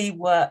really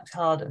worked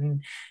hard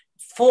and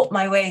fought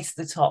my way to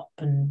the top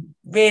and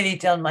really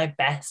done my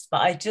best, but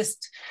I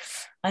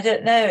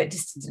don't know, it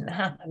just didn't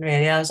happen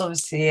really. I was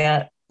obviously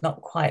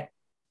not quite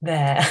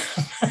there.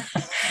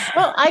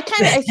 Well, I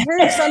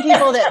heard some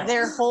people that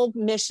their whole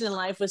mission in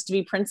life was to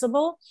be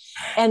principal,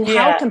 and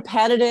how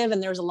competitive,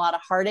 and there was a lot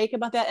of heartache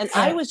about that. And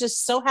I was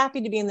just so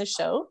happy to be in the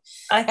show.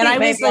 I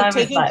was like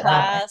taking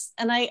class,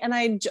 and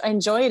I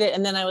enjoyed it.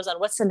 And then I was on,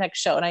 what's the next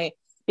show? And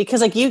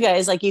because like you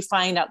guys, like you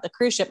find out the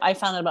cruise ship, I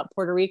found out about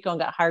Puerto Rico and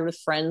got hired with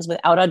Friends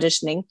without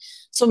auditioning.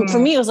 So for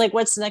me, it was like,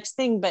 what's the next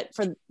thing? But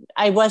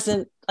I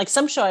wasn't like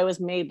some show I was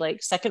made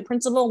like second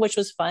principal, which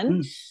was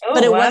fun,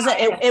 but it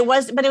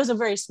was a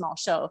very small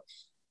show.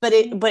 But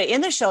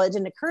in the show, it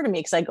didn't occur to me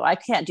because I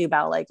can't do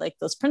ballet like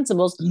those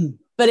principals,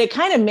 but it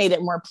kind of made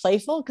it more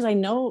playful because I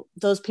know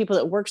those people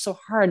that worked so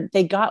hard,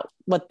 they got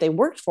what they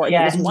worked for. And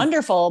it was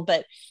wonderful,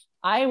 but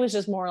I was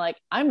just more like,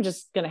 I'm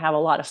just going to have a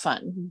lot of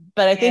fun.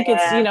 But I think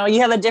it's,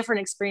 you have a different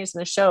experience in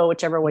the show,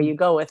 whichever way you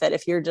go with it.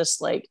 If you're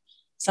just like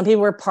Some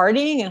people were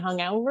partying and hung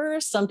over.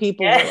 Some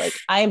people were like,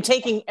 I am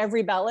taking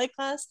every ballet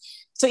class.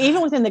 So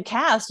even within the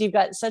cast, you've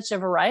got such a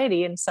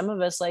variety. And some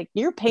of us like,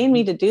 you're paying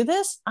me to do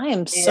this? I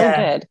am so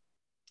good.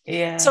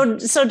 Yeah.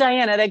 So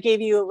Diana, that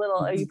gave you a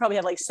little, you probably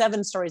have like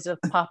 7 stories that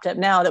have popped up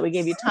now that we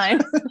gave you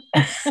time.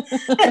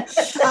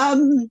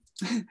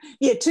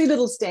 Yeah, 2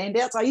 little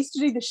standouts. I used to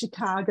do the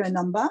Chicago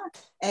number,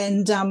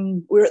 and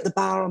we're at the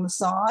bar on the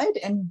side,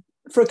 and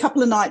for a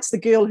couple of nights, the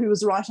girl who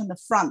was right in the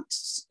front,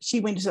 she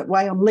went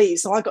away on leave.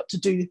 So I got to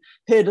do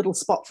her little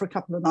spot for a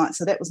couple of nights.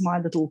 So that was my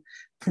little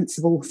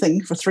principal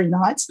thing for 3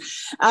 nights.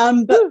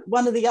 But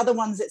one of the other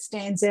ones that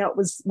stands out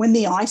was when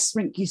the ice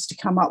rink used to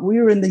come up, we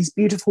were in these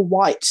beautiful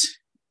white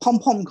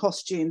pom-pom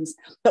costumes,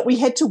 but we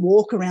had to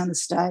walk around the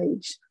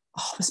stage.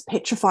 Oh, I was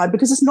petrified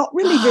because it's not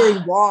really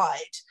very wide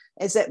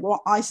as that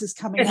ice is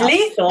coming up. It's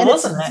lethal,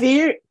 wasn't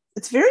it?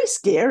 It's very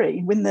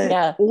scary when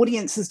the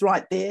audience is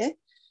right there.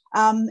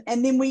 And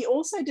then we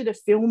also did a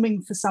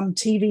filming for some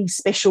TV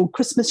special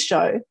Christmas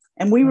show,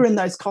 and we were in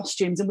those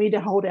costumes, and we had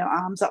to hold our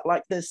arms up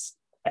like this.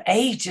 For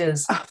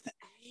ages.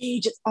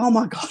 Ages. Oh,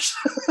 my gosh.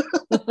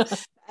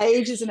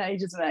 Ages and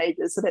ages and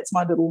ages. So that's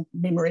my little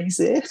memories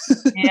there.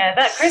 Yeah,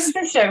 that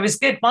Christmas show was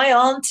good. My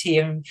auntie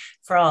in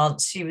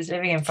France, she was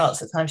living in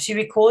France at the time, she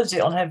recorded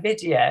it on her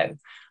video,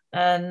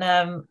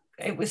 and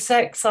it was so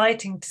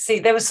exciting to see.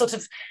 There was sort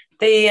of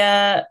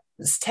the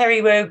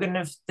Terry Wogan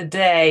of the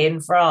day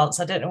in France.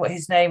 I don't know what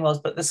his name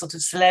was, but the sort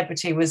of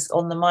celebrity was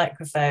on the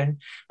microphone.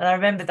 And I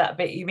remember that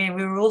bit. You mean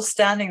we were all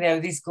standing there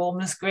with these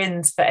gormless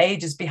grins for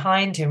ages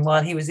behind him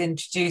while he was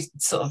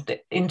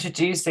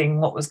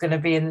introducing what was going to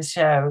be in the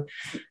show,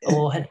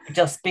 or had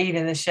just been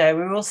in the show.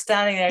 We were all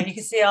standing there, and you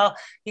can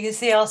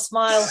see our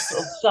smiles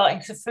sort of starting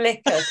to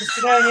flicker,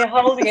 because when you're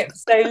holding it for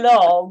so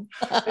long,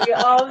 with your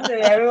arms in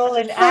there, we're all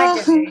in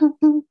agony.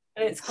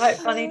 And it's quite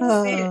funny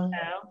to see it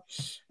now.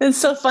 It's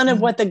so fun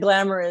of what the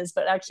glamour is,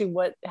 but actually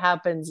what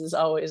happens is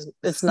always,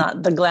 it's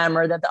not the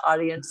glamour that the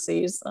audience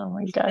sees. Oh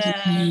my gosh.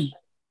 Yeah.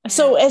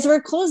 So as we're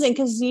closing,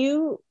 because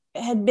you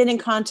had been in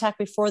contact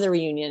before the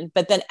reunion,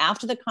 but then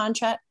after the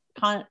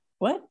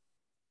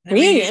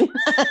reunion?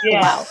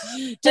 Yeah. Wow.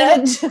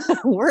 Did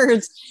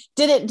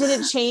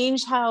it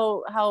change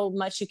how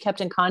much you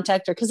kept in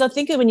contact? Or because I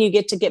think when you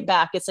get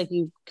back, it's like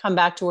you come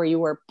back to where you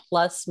were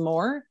plus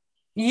more.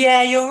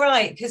 Yeah, you're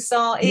right. Because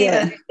you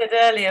said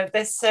earlier,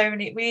 there's so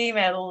many. We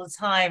email all the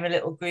time, a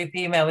little group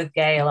email with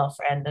Gail, our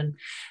friend,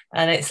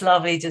 and it's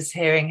lovely just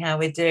hearing how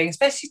we're doing,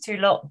 especially through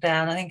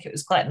lockdown. I think it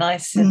was quite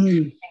nice to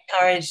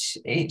encourage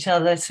each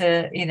other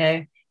to,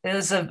 it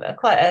was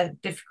quite a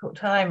difficult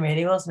time,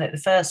 really, wasn't it?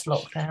 The first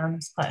lockdown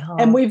was quite hard.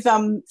 And we've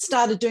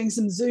started doing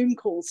some Zoom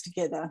calls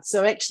together.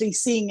 So actually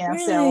seeing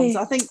ourselves,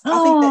 I think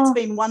that's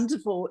been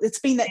wonderful. It's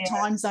been that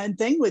time zone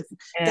thing with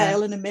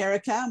Gail in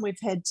America, and we've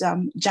had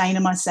Jane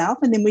and myself.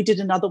 And then we did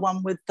another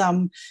one with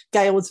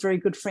Gail was very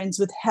good friends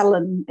with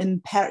Helen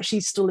in Paris. She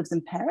still lives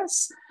in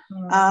Paris.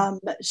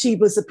 She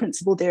was the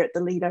principal there at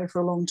the Lido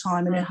for a long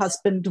time, and her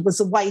husband was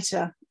a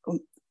waiter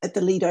at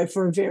the Lido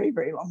for a very,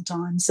 very long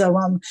time. So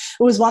it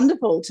was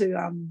wonderful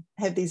to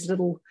have these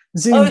little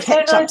Zoom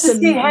catch-ups. To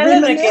see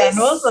Helen again,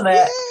 wasn't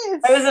it?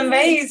 Yes, it was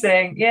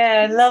amazing.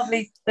 Yeah,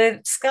 lovely.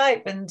 The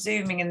Skype and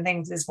Zooming and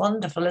things is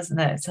wonderful, isn't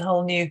it? It's a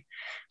whole new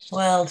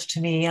world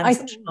to me. I'm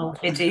such an old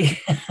biddy.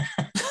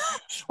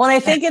 Well, I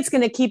think it's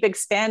going to keep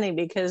expanding,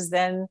 because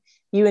then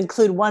you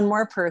include one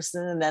more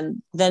person,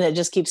 and then it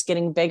just keeps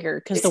getting bigger.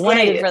 Because the one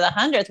I did for the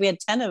 100th, we had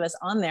 10 of us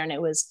on there, and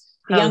it was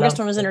the youngest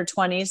one was in her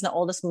 20s, and the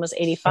oldest one was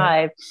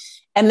 85.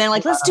 And then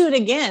let's do it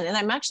again. And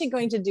I'm actually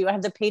going to I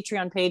have the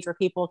Patreon page where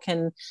people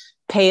can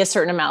pay a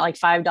certain amount, like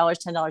 $5,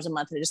 $10 a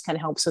month. And it just kind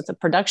of helps with the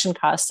production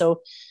cost.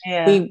 So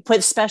we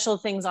put special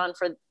things on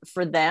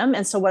for them.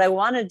 And so what I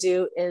want to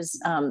do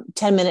is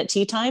 10-minute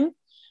tea time,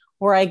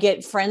 where I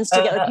get friends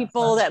together,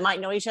 people that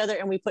might know each other,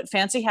 and we put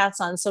fancy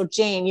hats on. So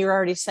Jane, you're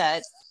already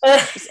set.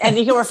 And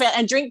you can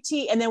and drink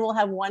tea, and then we'll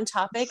have one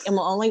topic, and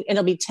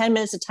it'll be 10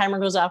 minutes. The timer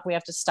goes off. We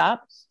have to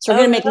stop. So we're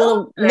going to make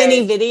little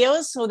mini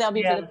videos. So that'll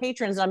be for the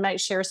patrons. I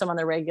might share some on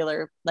the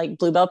regular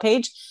Bluebell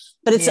page,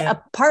 but it's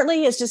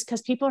partly it's just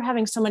because people are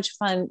having so much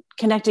fun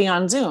connecting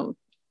on Zoom.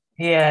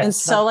 Yeah. And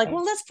so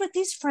let's put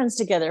these friends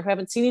together who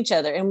haven't seen each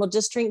other, and we'll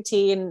just drink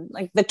tea. And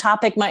the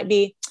topic might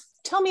be,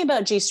 tell me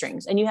about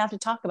G-strings, and you have to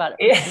talk about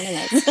it for 10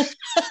 minutes.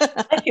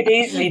 I could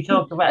easily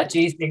talk about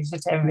G-strings for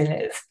 10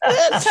 minutes.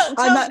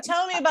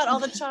 Tell me about all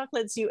the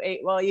chocolates you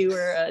ate while you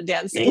were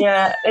dancing.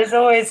 Yeah, there's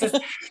always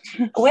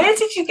where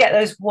did you get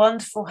those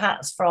wonderful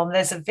hats from?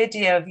 There's a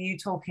video of you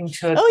talking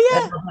to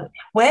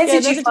where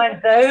did you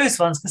find those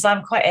ones? Because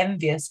I'm quite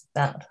envious of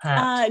that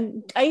hat.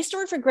 I used to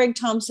work for Greg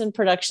Thompson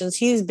Productions.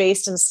 He's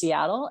based in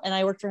Seattle, and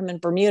I worked for him in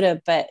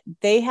Bermuda, but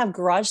they have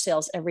garage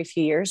sales every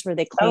few years where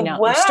they clean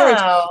out their storage.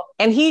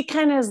 And he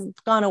kind of has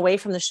gone away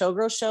from the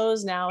showgirl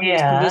shows. Now he's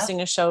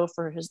producing a show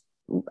for his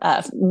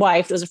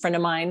wife, that was a friend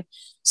of mine.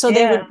 So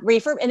they would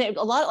refurb, and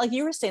a lot, like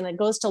you were saying, that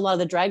goes to a lot of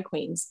the drag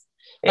queens.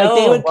 Like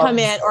they would come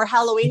in, or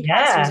Halloween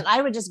costumes, and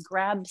I would just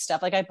grab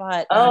stuff. Like I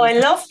bought. I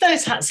love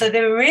those hats. So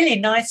they were really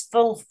nice,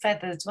 full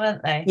feathers,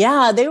 weren't they?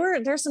 Yeah, they were.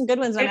 There's some good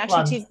ones. I'm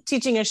actually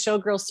teaching a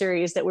showgirl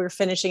series that we're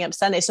finishing up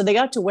Sunday, so they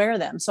got to wear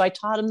them. So I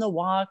taught them the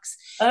walks,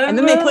 and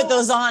then they put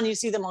those on. You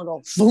see them all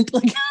go boop,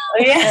 like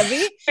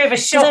heavy. Bit of a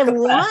shock. I have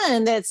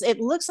one it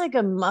looks like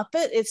a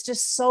Muppet. It's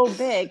just so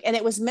big, and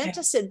it was meant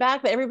to sit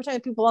back, but every time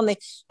people on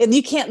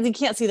you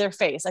can't see their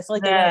face. I feel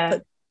like they want to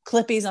put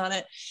clippies on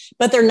it,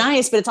 but they're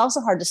nice, but it's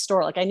also hard to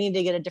store. Like I need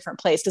to get a different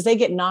place because they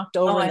get knocked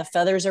over and the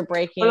feathers are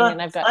breaking.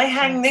 And I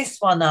hang this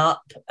one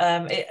up.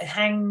 It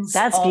hangs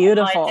on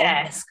beautiful. My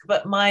desk,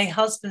 but my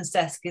husband's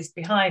desk is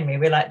behind me.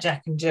 We're like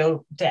Jack and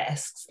Jill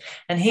desks,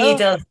 and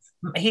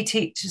he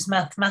teaches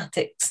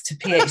mathematics to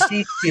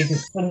PhD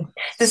students. And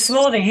this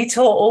morning he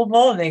taught all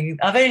morning.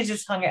 I've only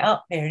just hung it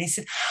up here, and he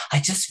said, I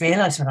just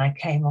realized when I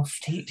came off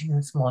teaching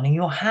this morning,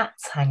 your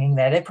hat's hanging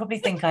there. They probably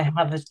think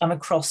I'm a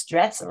cross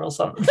dresser or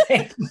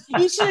something.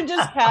 You should have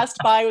just passed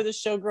by with a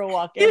showgirl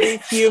walk every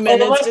few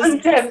minutes. Walking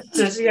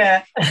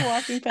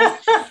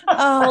past.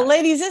 Oh,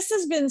 ladies, this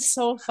has been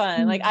so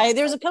fun. Like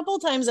there's a couple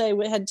of times I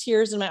had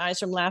tears in my eyes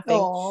from laughing. It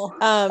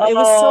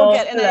was so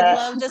good, and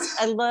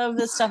I love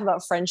this stuff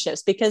about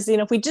friendships, because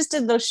if we just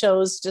did those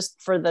shows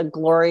just for the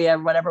glory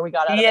of whatever we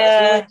got out of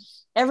it,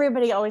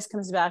 everybody always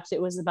comes back to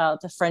it was about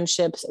the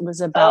friendships. It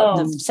was about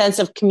the sense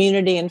of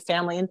community and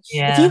family. And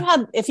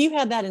if you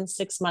had that in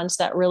 6 months,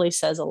 that really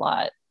says a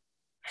lot.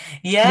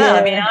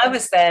 I mean, I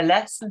was there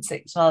less than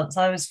 6 months.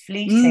 I was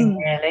fleeting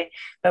really,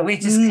 but we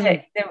just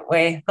clicked, didn't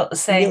we? Got the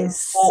same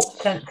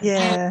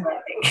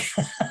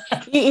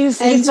you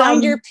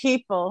find your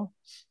people.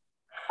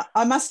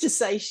 I must just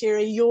say,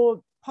 Sherry,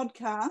 your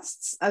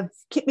podcasts have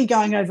kept me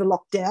going over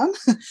lockdown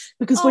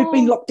because we've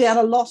been locked down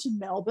a lot in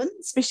Melbourne,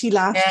 especially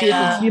last year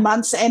for a few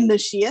months and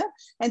this year.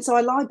 And so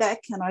I lie back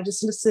and I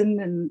just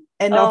listen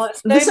and I've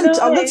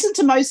listened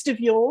to most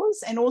of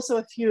yours and also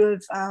a few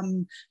of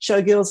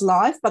Showgirls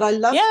Live. But I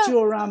loved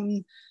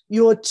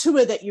your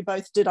tour that you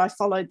both did. I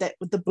followed that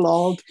with the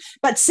blog.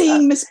 But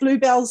seeing Miss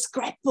Bluebell's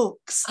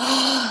scrapbooks.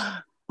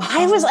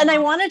 I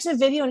wanted to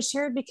video and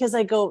share it because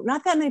I go,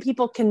 not that many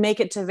people can make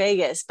it to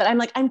Vegas, but I'm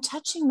like, I'm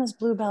touching Miss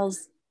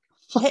Bluebell's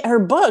her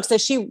books that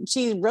she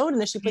wrote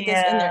and that she put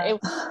this in there.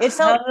 It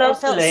felt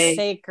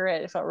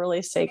sacred. It felt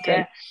really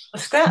sacred.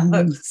 Yeah.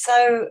 Scrapbooks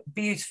so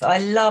beautiful. I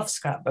love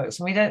scrapbooks,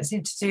 and we don't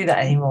seem to do that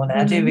anymore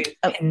now, do we?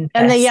 And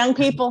the young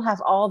people have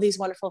all these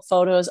wonderful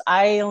photos.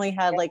 I only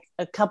had like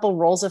a couple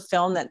rolls of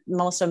film that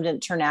most of them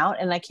didn't turn out,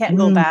 and I can't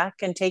go back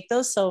and take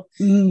those. So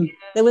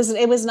it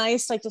was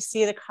nice, like, to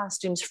see the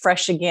costumes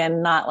fresh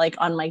again, not like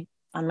on my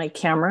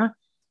camera.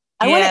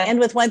 I want to end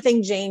with one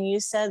thing, Jane,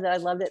 you said that I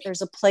loved it.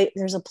 There's a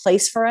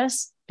place for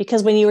us,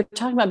 because when you were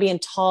talking about being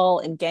tall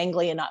and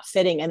gangly and not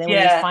fitting, and then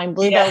when you find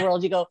Bluebell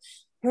World, you go,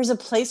 there's a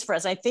place for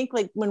us. I think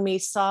like when we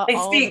saw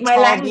all the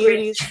tall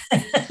beauties,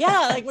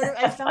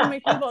 I found my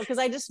people, because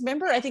I just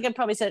remember, I think I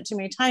probably said it too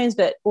many times,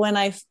 but when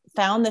I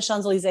found the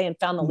Champs-Elysees and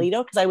found the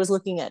Lido, because I was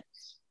looking at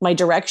my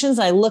directions,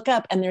 and I look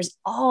up and there's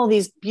all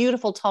these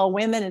beautiful tall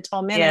women and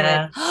tall men. And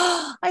I'm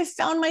like, I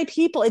found my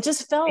people. It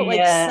just felt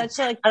like such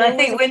a, and I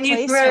think when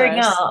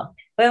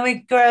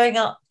we're growing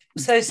up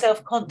so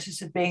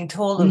self-conscious of being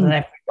taller than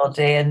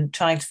everybody and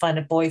trying to find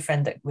a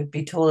boyfriend that would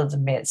be taller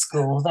than me at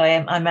school. Although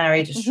I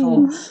married a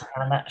short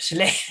man,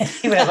 actually.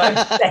 Look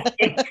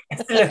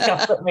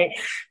up at me.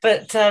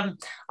 But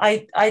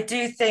I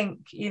do think,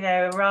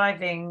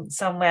 arriving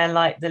somewhere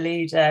like the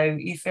Lido,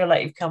 you feel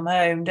like you've come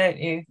home, don't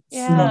you?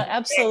 Yeah,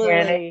 absolutely.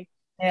 Really.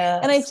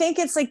 Yeah. And I think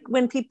it's like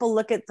when people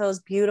look at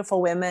those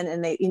beautiful women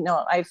and they,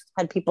 I've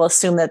had people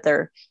assume that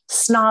they're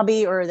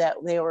snobby or that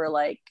they were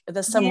like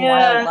some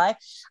wild life.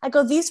 I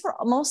go, these were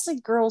mostly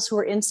girls who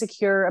were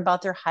insecure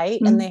about their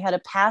height and they had a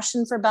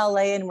passion for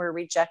ballet and were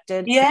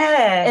rejected.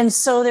 Yeah. And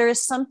so there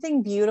is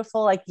something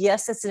beautiful. Like,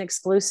 yes, it's an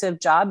exclusive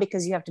job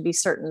because you have to be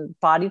certain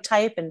body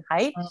type and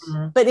height,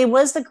 but it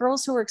was the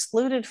girls who were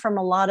excluded from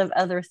a lot of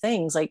other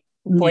things, like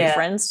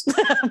boyfriends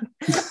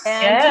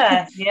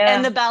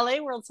and the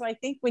ballet world. So I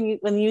think when you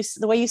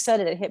the way you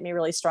said it hit me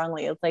really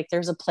strongly. It's like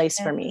there's a place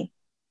for me.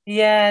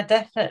 Yeah,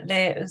 definitely.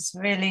 It was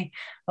really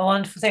a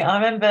wonderful thing. I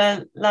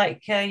remember,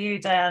 like you,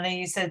 Diana,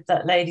 you said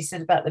that lady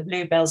said about the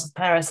Bluebells of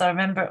Paris. I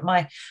remember at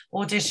my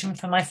audition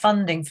for my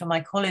funding for my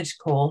college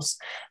course,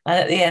 and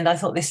at the end I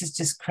thought, this is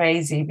just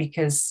crazy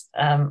because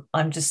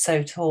I'm just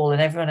so tall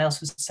and everyone else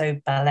was so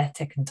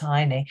balletic and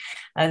tiny,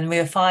 and we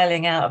were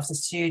filing out of the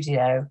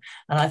studio,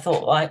 and I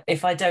thought,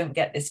 if I don't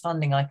get this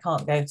funding, I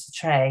can't go to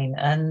train.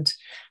 And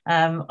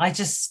I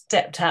just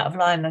stepped out of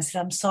line and I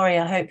said, I'm sorry,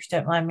 I hope you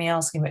don't mind me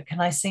asking, but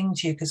can I sing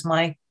to you? Because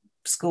my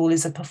school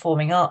is a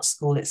performing arts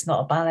school, it's not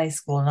a ballet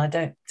school, and I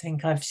don't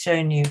think I've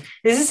shown you.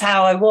 This is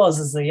how I was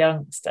as a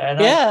youngster.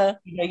 And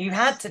you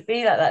had to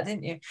be like that,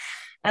 didn't you?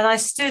 And I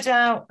stood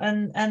out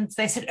and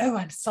they said, oh,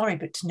 I'm sorry,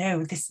 but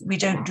no, this, we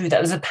don't do that.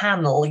 There was a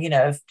panel,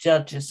 of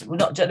judges,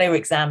 they were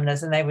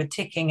examiners, and they were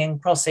ticking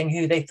and crossing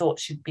who they thought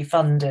should be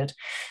funded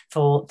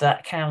for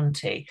that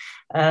county.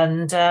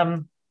 And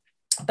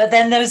but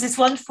then there was this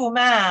wonderful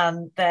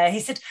man there.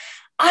 He said,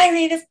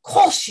 Irene, of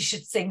course you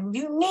should sing.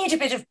 You need a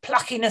bit of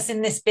pluckiness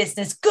in this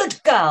business.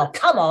 Good girl,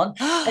 come on.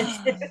 And she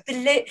said, but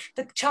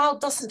the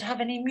child doesn't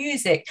have any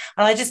music.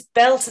 And I just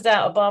belted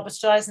out a Barbra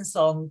Streisand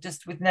song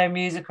just with no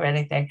music or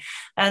anything.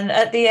 And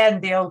at the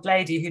end, the old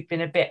lady who'd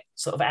been a bit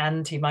sort of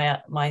anti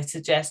my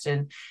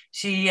suggestion,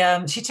 she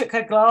took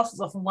her glasses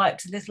off and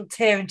wiped a little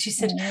tear, and she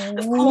said,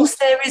 of course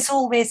there is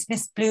always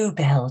Miss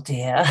Bluebell,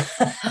 dear.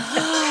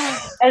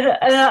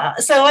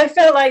 and so I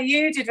felt like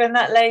you did when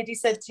that lady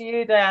said to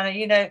you, Diana,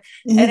 you know,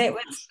 and it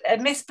was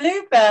Miss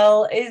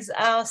Bluebell is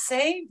our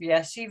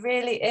savior. She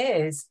really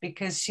is,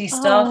 because she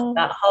started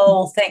that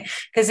whole thing,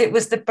 because it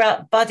was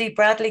the Buddy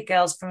Bradley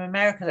girls from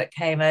America that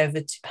came over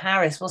to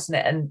Paris, wasn't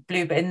it? And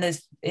Bluebell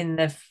in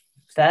the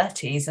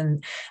 30s,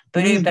 and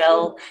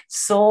Bluebell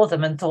saw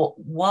them and thought,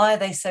 why are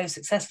they so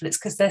successful? It's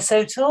because they're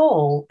so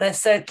tall. They're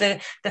so the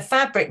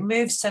fabric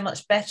moves so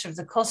much better of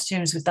the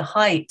costumes with the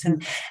height.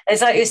 And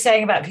it's like you're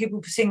saying about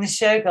people putting the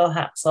showgirl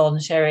hats on,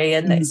 Sherry,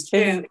 and it's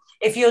true.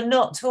 If you're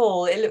not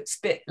tall, it looks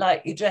a bit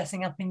like you're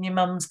dressing up in your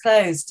mum's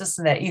clothes,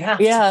 doesn't it? You have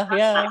to have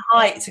that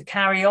height to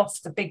carry off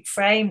the big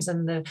frames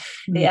and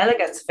the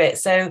elegance of it.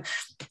 So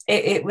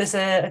it was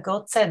a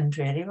godsend,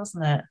 really,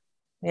 wasn't it?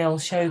 The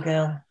old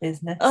showgirl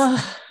business.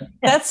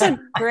 That's a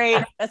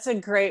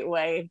great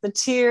way. The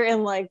tear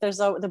and like there's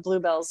the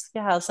Bluebells.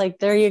 Yeah, it's like,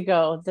 there you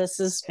go. This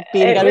is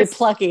being gotta be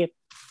plucky.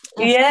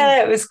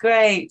 Yeah, it was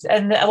great.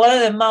 And one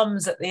of the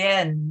mums at the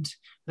end,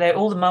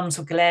 all the mums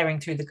were glaring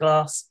through the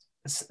glass,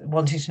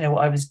 wanting to know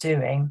what I was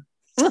doing.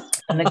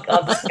 And the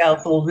other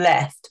girls all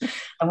left.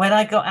 And when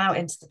I got out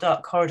into the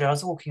dark corridor, I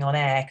was walking on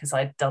air because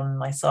I'd done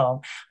my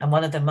song, and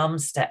one of the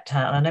mums stepped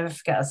out, and I'll never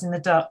forget, I was in the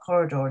dark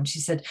corridor, and she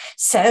said,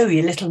 so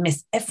you little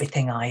Miss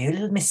Everything, are you?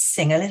 Little Miss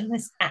Singer, little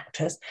Miss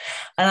Actress?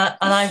 And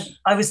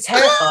I was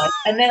terrified.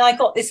 And then I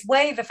got this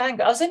wave of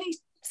anger. I was only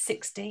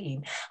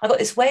 16. I got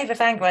this wave of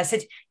anger. I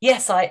said,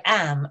 yes, I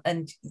am,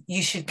 and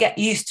you should get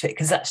used to it,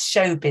 because that's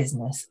show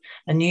business,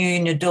 and you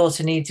and your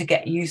daughter need to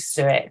get used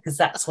to it, because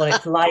that's what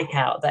it's like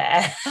out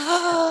there.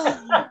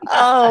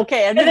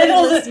 Okay, and then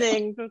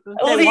listening,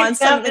 they want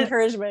some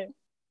encouragement.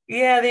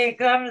 Yeah, the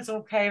examiners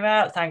all came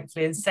out,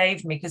 thankfully, and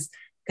saved me, because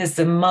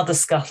the mother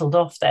scuttled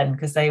off then,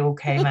 because they all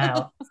came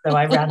out. So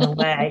I ran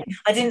away.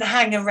 I didn't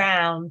hang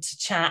around to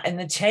chat in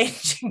the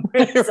changing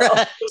rooms.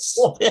 Right.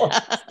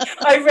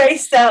 I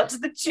raced out to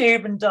the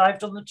tube and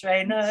dived on the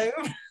train home.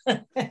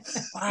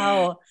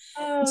 Wow.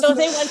 So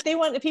if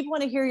people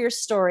want to hear your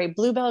story,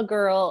 Bluebell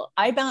Girl,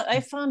 I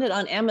found it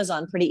on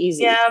Amazon pretty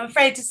easy. Yeah, I'm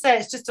afraid to say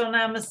it's just on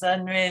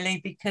Amazon,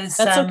 really, because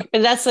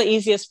that's the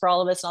easiest for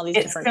all of us in all these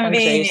different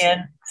countries. It's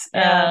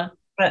convenient.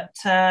 But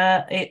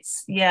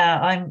it's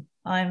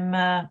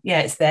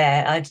it's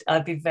there.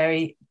 I'd be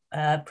very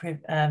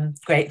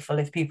grateful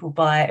if people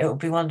buy it. It would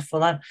be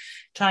wonderful. I'm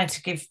trying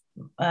to give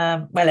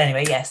well,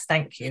 anyway, yes,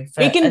 thank you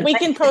we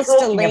can post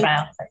a link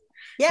about it.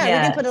 We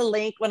can put a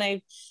link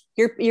when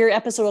your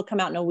episode will come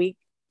out in a week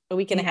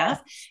and a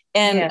half,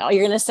 and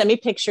you're going to send me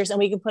pictures, and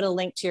we can put a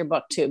link to your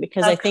book too,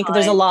 because I think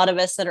there's a lot of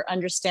us that are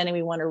understanding.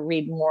 We want to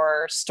read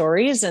more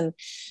stories, and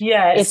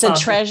it's a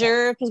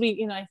treasure, because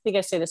I think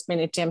I say this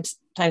many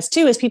times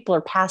too, is people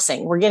are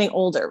passing. We're getting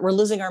older. We're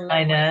losing our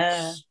memory.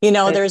 I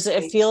know.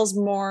 It feels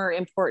more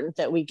important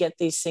that we get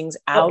these things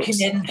out,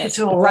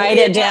 write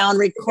it down,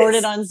 record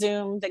it on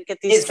Zoom, that get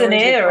these. It's an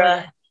era.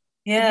 Recorded.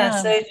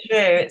 Yeah, so true.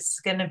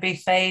 It's going to be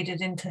faded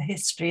into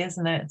history,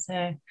 isn't it?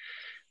 So.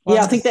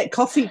 Yeah, I think that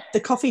the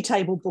coffee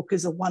table book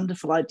is a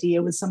wonderful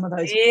idea, with some of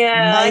those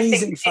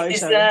amazing photos.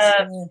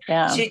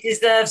 She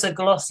deserves a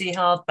glossy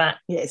hardback.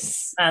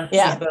 Yes.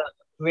 Book,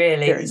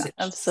 really.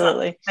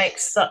 Absolutely.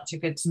 Makes such a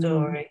good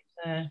story.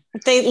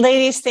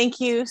 Ladies,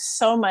 thank you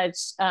so much.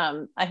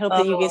 I hope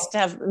that you get to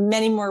have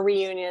many more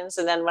reunions,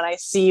 and then when I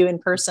see you in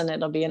person,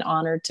 it'll be an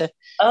honor to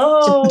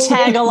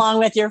tag along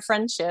with your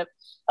friendship.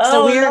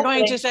 So we are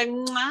going to say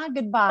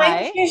goodbye.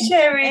 Thank you,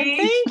 Sherry. And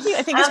thank you.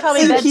 I think it's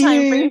probably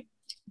bedtime for you.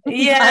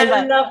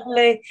 Yeah,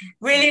 lovely.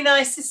 Really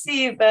nice to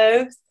see you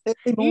both.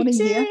 Good morning.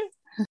 You too.